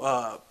who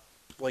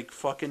like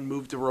fucking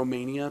moved to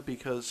Romania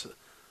because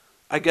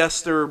I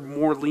guess they're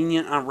more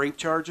lenient on rape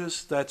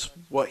charges. That's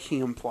what he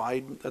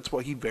implied. That's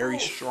what he very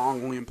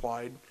strongly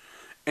implied.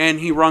 And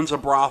he runs a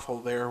brothel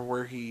there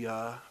where he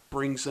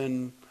brings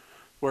in,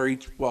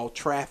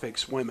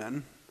 traffics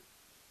women.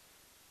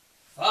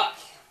 Fuck.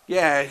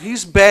 Yeah,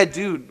 he's a bad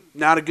dude.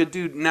 Not a good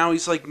dude. Now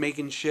he's like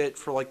making shit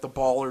for like the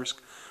Ballers.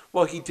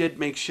 Well, he did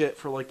make shit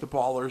for like the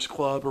Ballers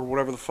Club or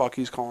whatever the fuck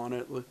he's calling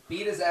it.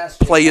 Beat his ass.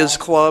 Players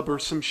Club or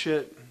some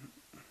shit.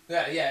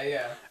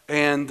 Yeah.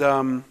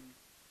 And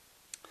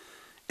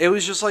it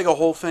was just like a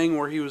whole thing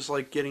where he was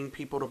like getting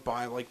people to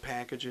buy like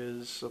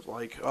packages of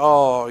like,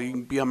 oh, you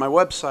can be on my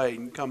website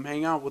and come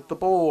hang out with the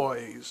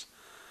boys.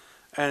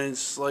 And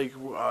it's like,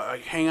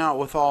 hang out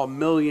with all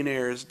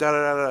millionaires,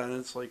 da-da-da-da. And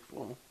it's like,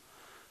 well,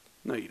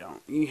 no you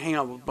don't. You hang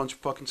out with a bunch of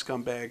fucking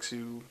scumbags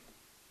who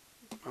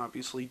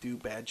obviously do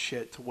bad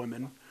shit to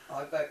women. I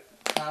like that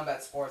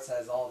combat sports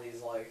has all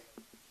these like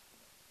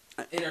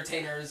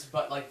entertainers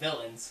but like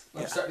villains.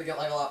 I'm starting to get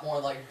like a lot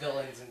more like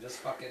villains and just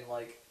fucking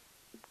like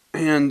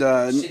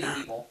shitty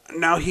people.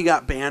 Now he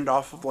got banned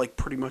off of like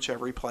pretty much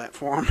every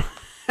platform.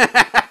 Nice.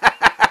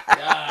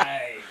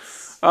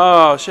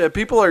 Oh shit,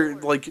 people are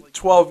like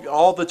 12,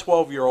 all the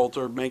 12-year-olds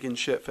are making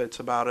shit fits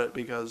about it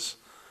because,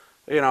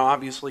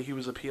 obviously he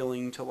was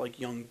appealing to like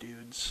young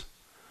dudes.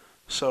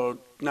 So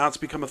now it's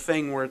become a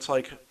thing where it's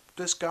like,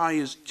 this guy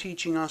is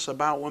teaching us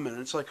about women.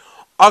 It's like,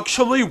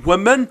 actually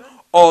women,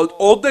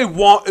 all they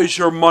want is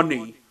your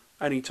money.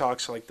 And he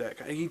talks like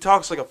that. He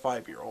talks like a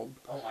 5-year-old.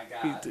 Oh my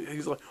god.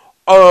 He's like,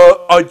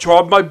 I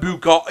drive my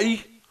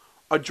Bugatti.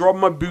 I drive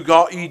my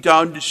Bugatti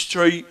down the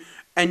street,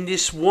 and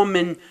this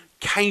woman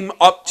came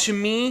up to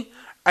me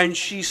and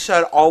she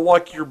said, "I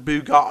like your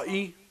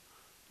Bugatti."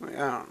 Like, I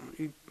don't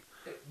know.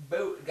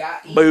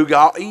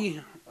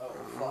 Bugatti. Oh,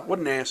 fuck. What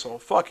an asshole.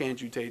 Fuck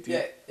Andrew Tate,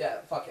 dude.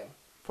 Yeah, fuck him.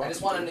 I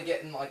just want him to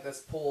get in like this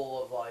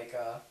pool of like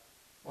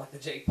the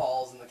Jake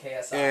Pauls and the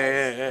KSIs.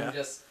 Yeah. And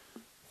just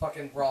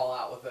fucking brawl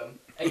out with them.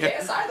 And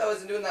KSI though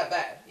isn't doing that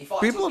bad. He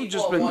fought People two have people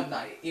just in been- one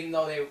night, even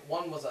though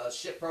one was a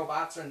shit pro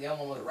boxer and the other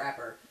one was a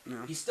rapper.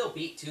 Yeah. He still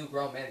beat two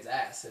grown men's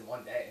ass in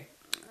one day,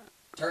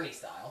 tourney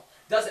style.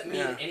 Doesn't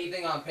mean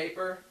anything on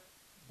paper,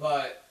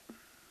 but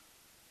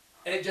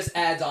it just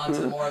adds on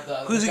to more of the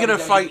Who's he WWE gonna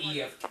fight?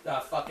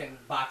 of fucking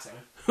boxing.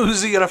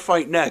 Who's he gonna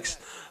fight next?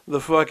 The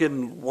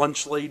fucking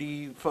lunch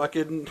lady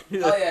fucking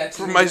Oh yeah,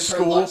 from my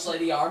school. lunch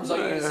lady arms. All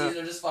you can see is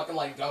they're just fucking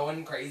like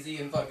going crazy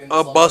and fucking.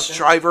 A bus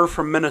driver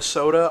from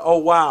Minnesota. Oh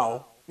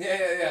wow.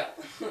 Yeah.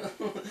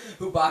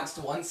 Who boxed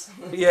once?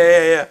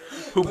 Yeah.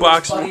 Who With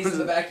boxed his buddies once? in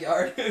the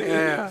backyard?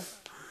 Yeah.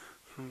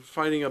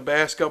 Fighting a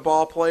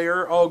basketball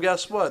player. Oh,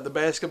 guess what? The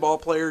basketball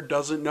player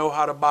doesn't know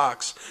how to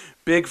box.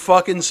 Big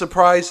fucking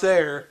surprise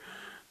there.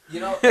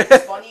 You know,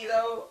 it's funny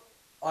though.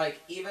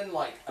 Like even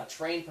like a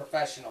trained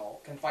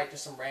professional can fight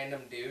just some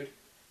random dude,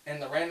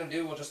 and the random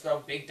dude will just throw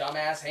big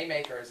dumbass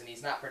haymakers, and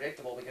he's not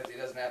predictable because he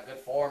doesn't have good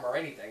form or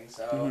anything.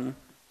 So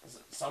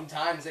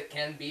sometimes it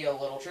can be a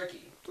little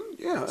tricky.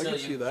 Yeah, I can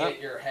see that. Until you get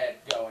your head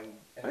going,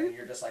 and then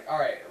you're just like, all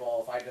right,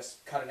 well, if I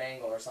just cut an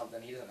angle or something,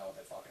 he doesn't know what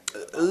they fucking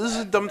do. This is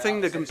a dumb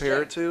thing to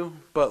compare it to,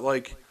 but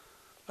like,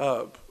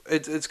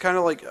 it's kind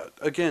of like,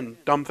 again,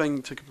 dumb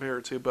thing to compare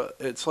it to, but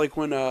it's like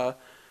when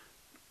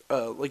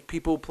like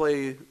people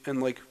play in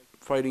like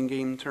fighting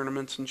game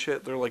tournaments and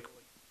shit. They're like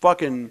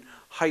fucking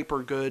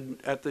hyper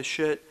good at this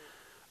shit.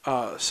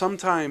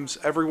 Sometimes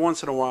every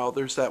once in a while,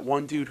 there's that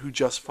one dude who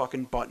just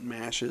fucking button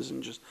mashes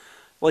and just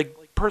like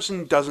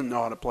person doesn't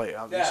know how to play,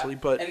 obviously,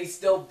 but and he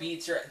still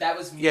beats your. That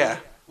was me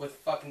with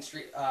fucking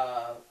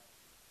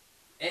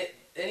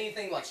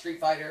anything like Street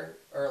Fighter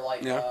or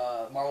like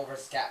Marvel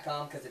vs.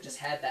 Capcom, because it just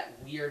had that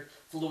weird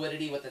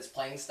fluidity with its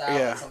playing style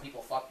that some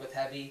people fucked with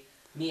heavy.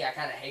 Me, I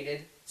kind of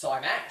hated, so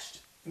I mashed.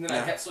 And then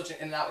I kept switching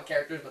in and out with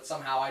characters, but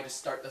somehow I just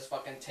start this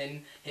fucking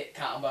 10-hit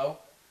combo.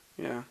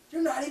 Yeah.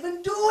 You're not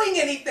even doing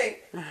anything!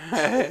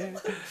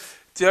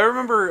 Do I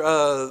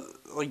remember,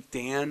 like,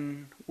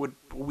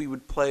 we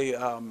would play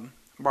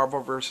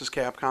Marvel vs.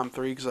 Capcom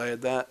 3, because I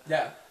had that.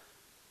 Yeah.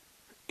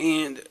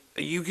 And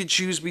you could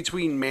choose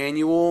between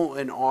manual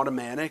and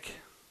automatic.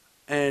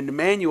 And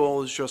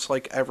manual is just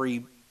like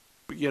you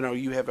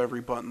have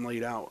every button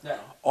laid out. Yeah.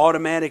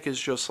 Automatic is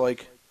just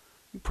like,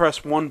 you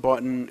press one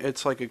button,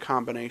 it's like a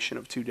combination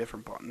of two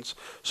different buttons.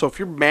 So if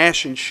you're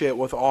mashing shit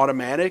with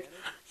automatic,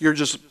 you're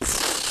just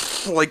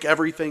like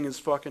everything is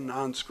fucking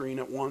on screen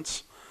at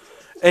once.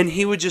 And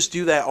he would just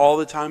do that all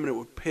the time, and it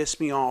would piss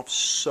me off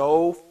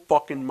so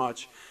fucking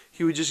much.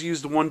 He would just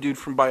use the one dude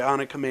from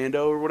Bionic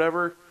Commando or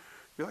whatever.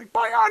 Be like,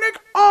 Bionic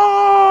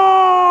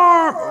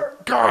Arm!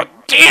 God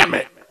damn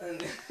it!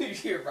 And you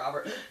hear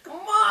Robert, come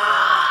on!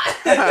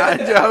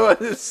 I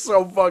was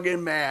so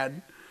fucking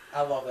mad.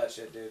 I love that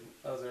shit, dude.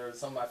 Those are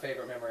some of my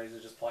favorite memories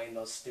of just playing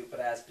those stupid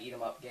ass beat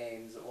 'em up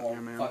games. Well, Yeah,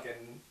 man.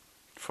 fucking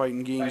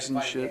Fighting games and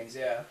fighting shit. games,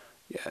 yeah.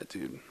 Yeah,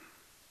 dude.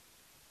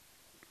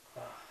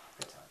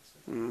 Good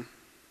times.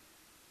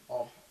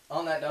 Well,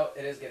 on that note,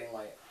 it is getting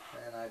late,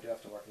 and I do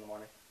have to work in the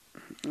morning.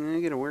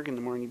 I gotta work in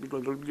the morning.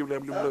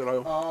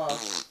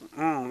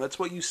 Oh, that's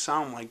what you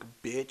sound like,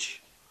 bitch.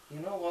 You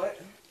know what?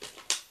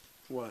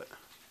 What?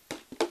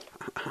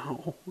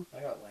 Ow. I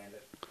got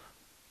landed.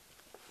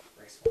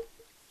 Graceful.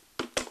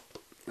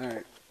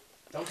 Alright.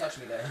 Don't touch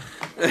me there.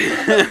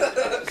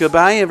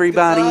 Goodbye,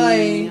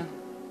 everybody. Goodbye.